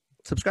it,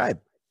 subscribe,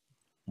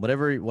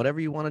 whatever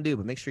you want to do,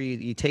 but make sure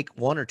you take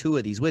one or two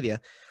of these with you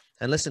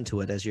and listen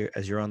to it as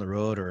you're on the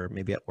road or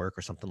maybe at work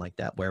or something like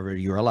that, wherever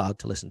you're allowed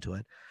to listen to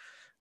it.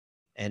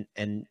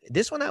 And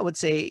this one, I would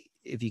say,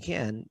 if you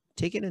can,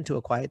 take it into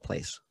a quiet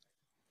place.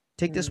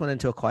 Take this one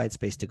into a quiet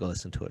space to go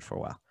listen to it for a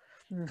while.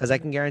 Because I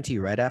can guarantee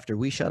you, right after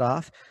we shut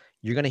off,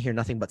 you're going to hear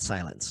nothing but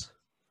silence.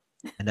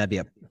 And that'd be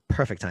a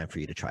perfect time for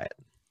you to try it.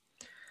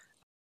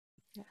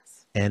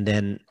 Yes. And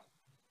then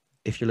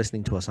if you're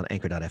listening to us on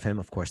anchor.fm,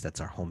 of course,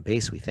 that's our home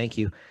base. We thank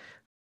you.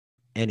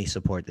 Any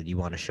support that you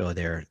want to show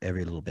there,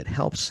 every little bit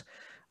helps.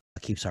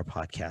 It keeps our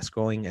podcast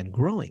growing and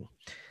growing.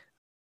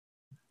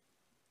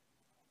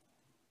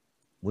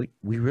 We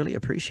really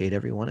appreciate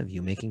every one of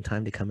you making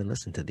time to come and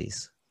listen to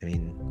these. I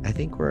mean, I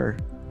think we're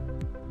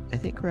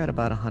at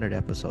about 100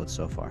 episodes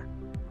so far.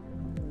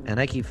 And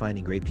I keep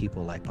finding great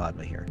people like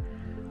Padma here.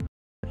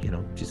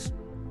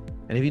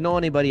 And if you know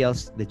anybody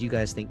else that you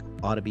guys think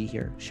ought to be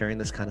here, sharing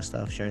this kind of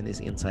stuff, sharing these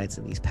insights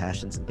and these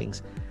passions and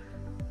things,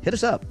 hit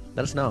us up.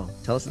 Let us know.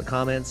 Tell us in the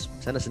comments.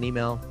 Send us an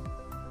email.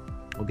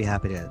 We'll be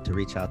happy to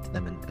reach out to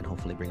them and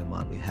hopefully bring them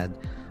on. We've had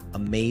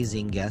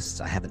amazing guests.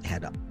 I haven't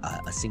had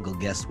a single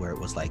guest where it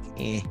was like,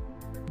 I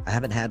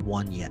haven't had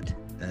one yet.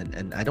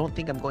 And I don't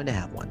think I'm going to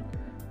have one.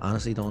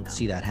 Honestly, don't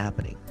see that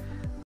happening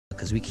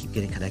because we keep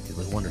getting connected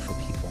with wonderful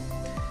people.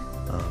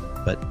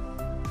 But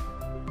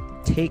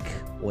take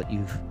what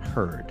you've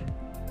heard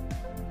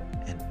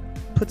and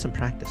put some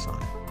practice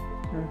on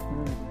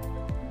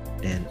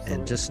it.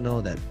 And just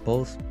know that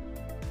both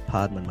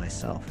Padma and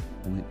myself,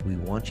 we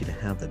want you to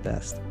have the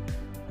best.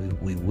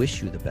 We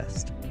wish you the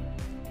best.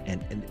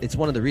 And it's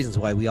one of the reasons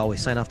why we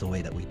always sign off the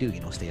way that we do,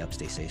 stay up,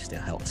 stay safe,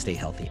 stay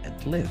healthy,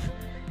 and live.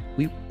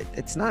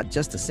 It's not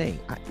just a saying.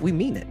 We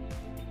mean it.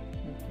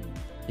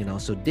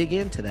 So dig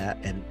into that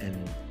and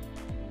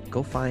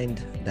go find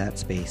that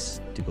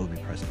space to go be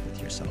present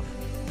with yourself.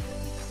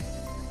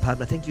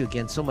 Padma, thank you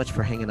again so much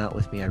for hanging out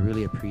with me. I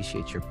really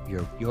appreciate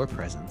your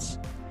presence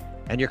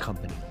and your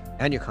company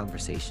and your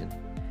conversation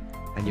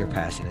and your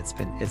passion.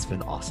 It's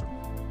been awesome.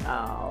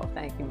 Oh,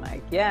 thank you,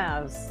 Mike. Yeah,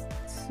 it was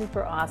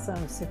super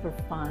awesome, super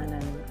fun,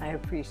 and I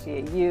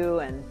appreciate you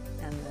and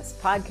this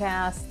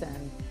podcast,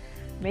 and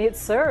may it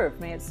serve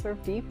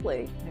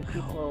deeply. May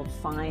people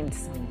find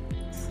some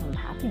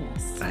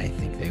happiness. I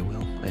think they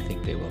will.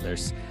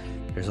 There's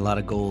a lot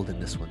of gold in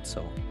this one,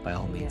 so by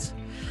all means.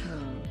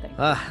 Thank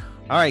you.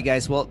 All right,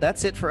 guys. Well,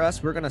 that's it for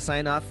us. We're going to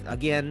sign off.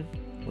 Again,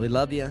 we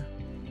love you.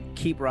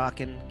 Keep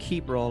rocking.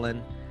 Keep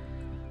rolling.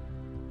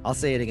 I'll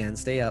say it again.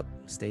 Stay up.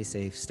 Stay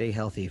safe. Stay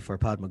healthy. For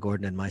Padma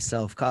Gordon and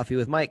myself, Coffee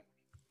with Mike.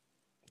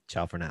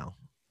 Ciao for now.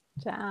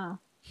 Ciao.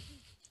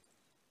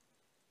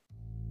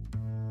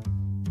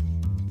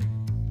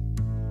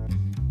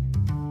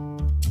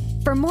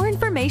 For more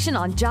information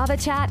on Java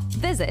Chat,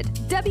 visit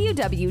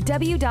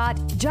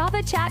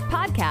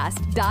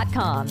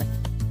www.javachatpodcast.com.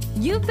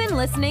 You've been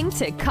listening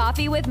to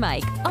Coffee with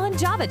Mike on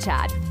Java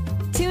Chat.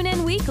 Tune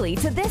in weekly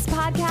to this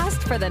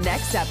podcast for the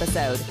next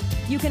episode.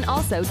 You can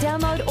also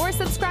download or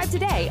subscribe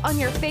today on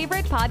your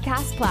favorite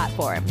podcast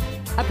platform.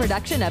 A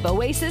production of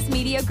Oasis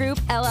Media Group,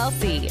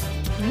 LLC.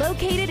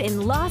 Located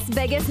in Las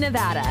Vegas,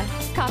 Nevada.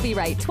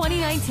 Copyright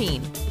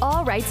 2019.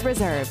 All rights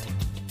reserved.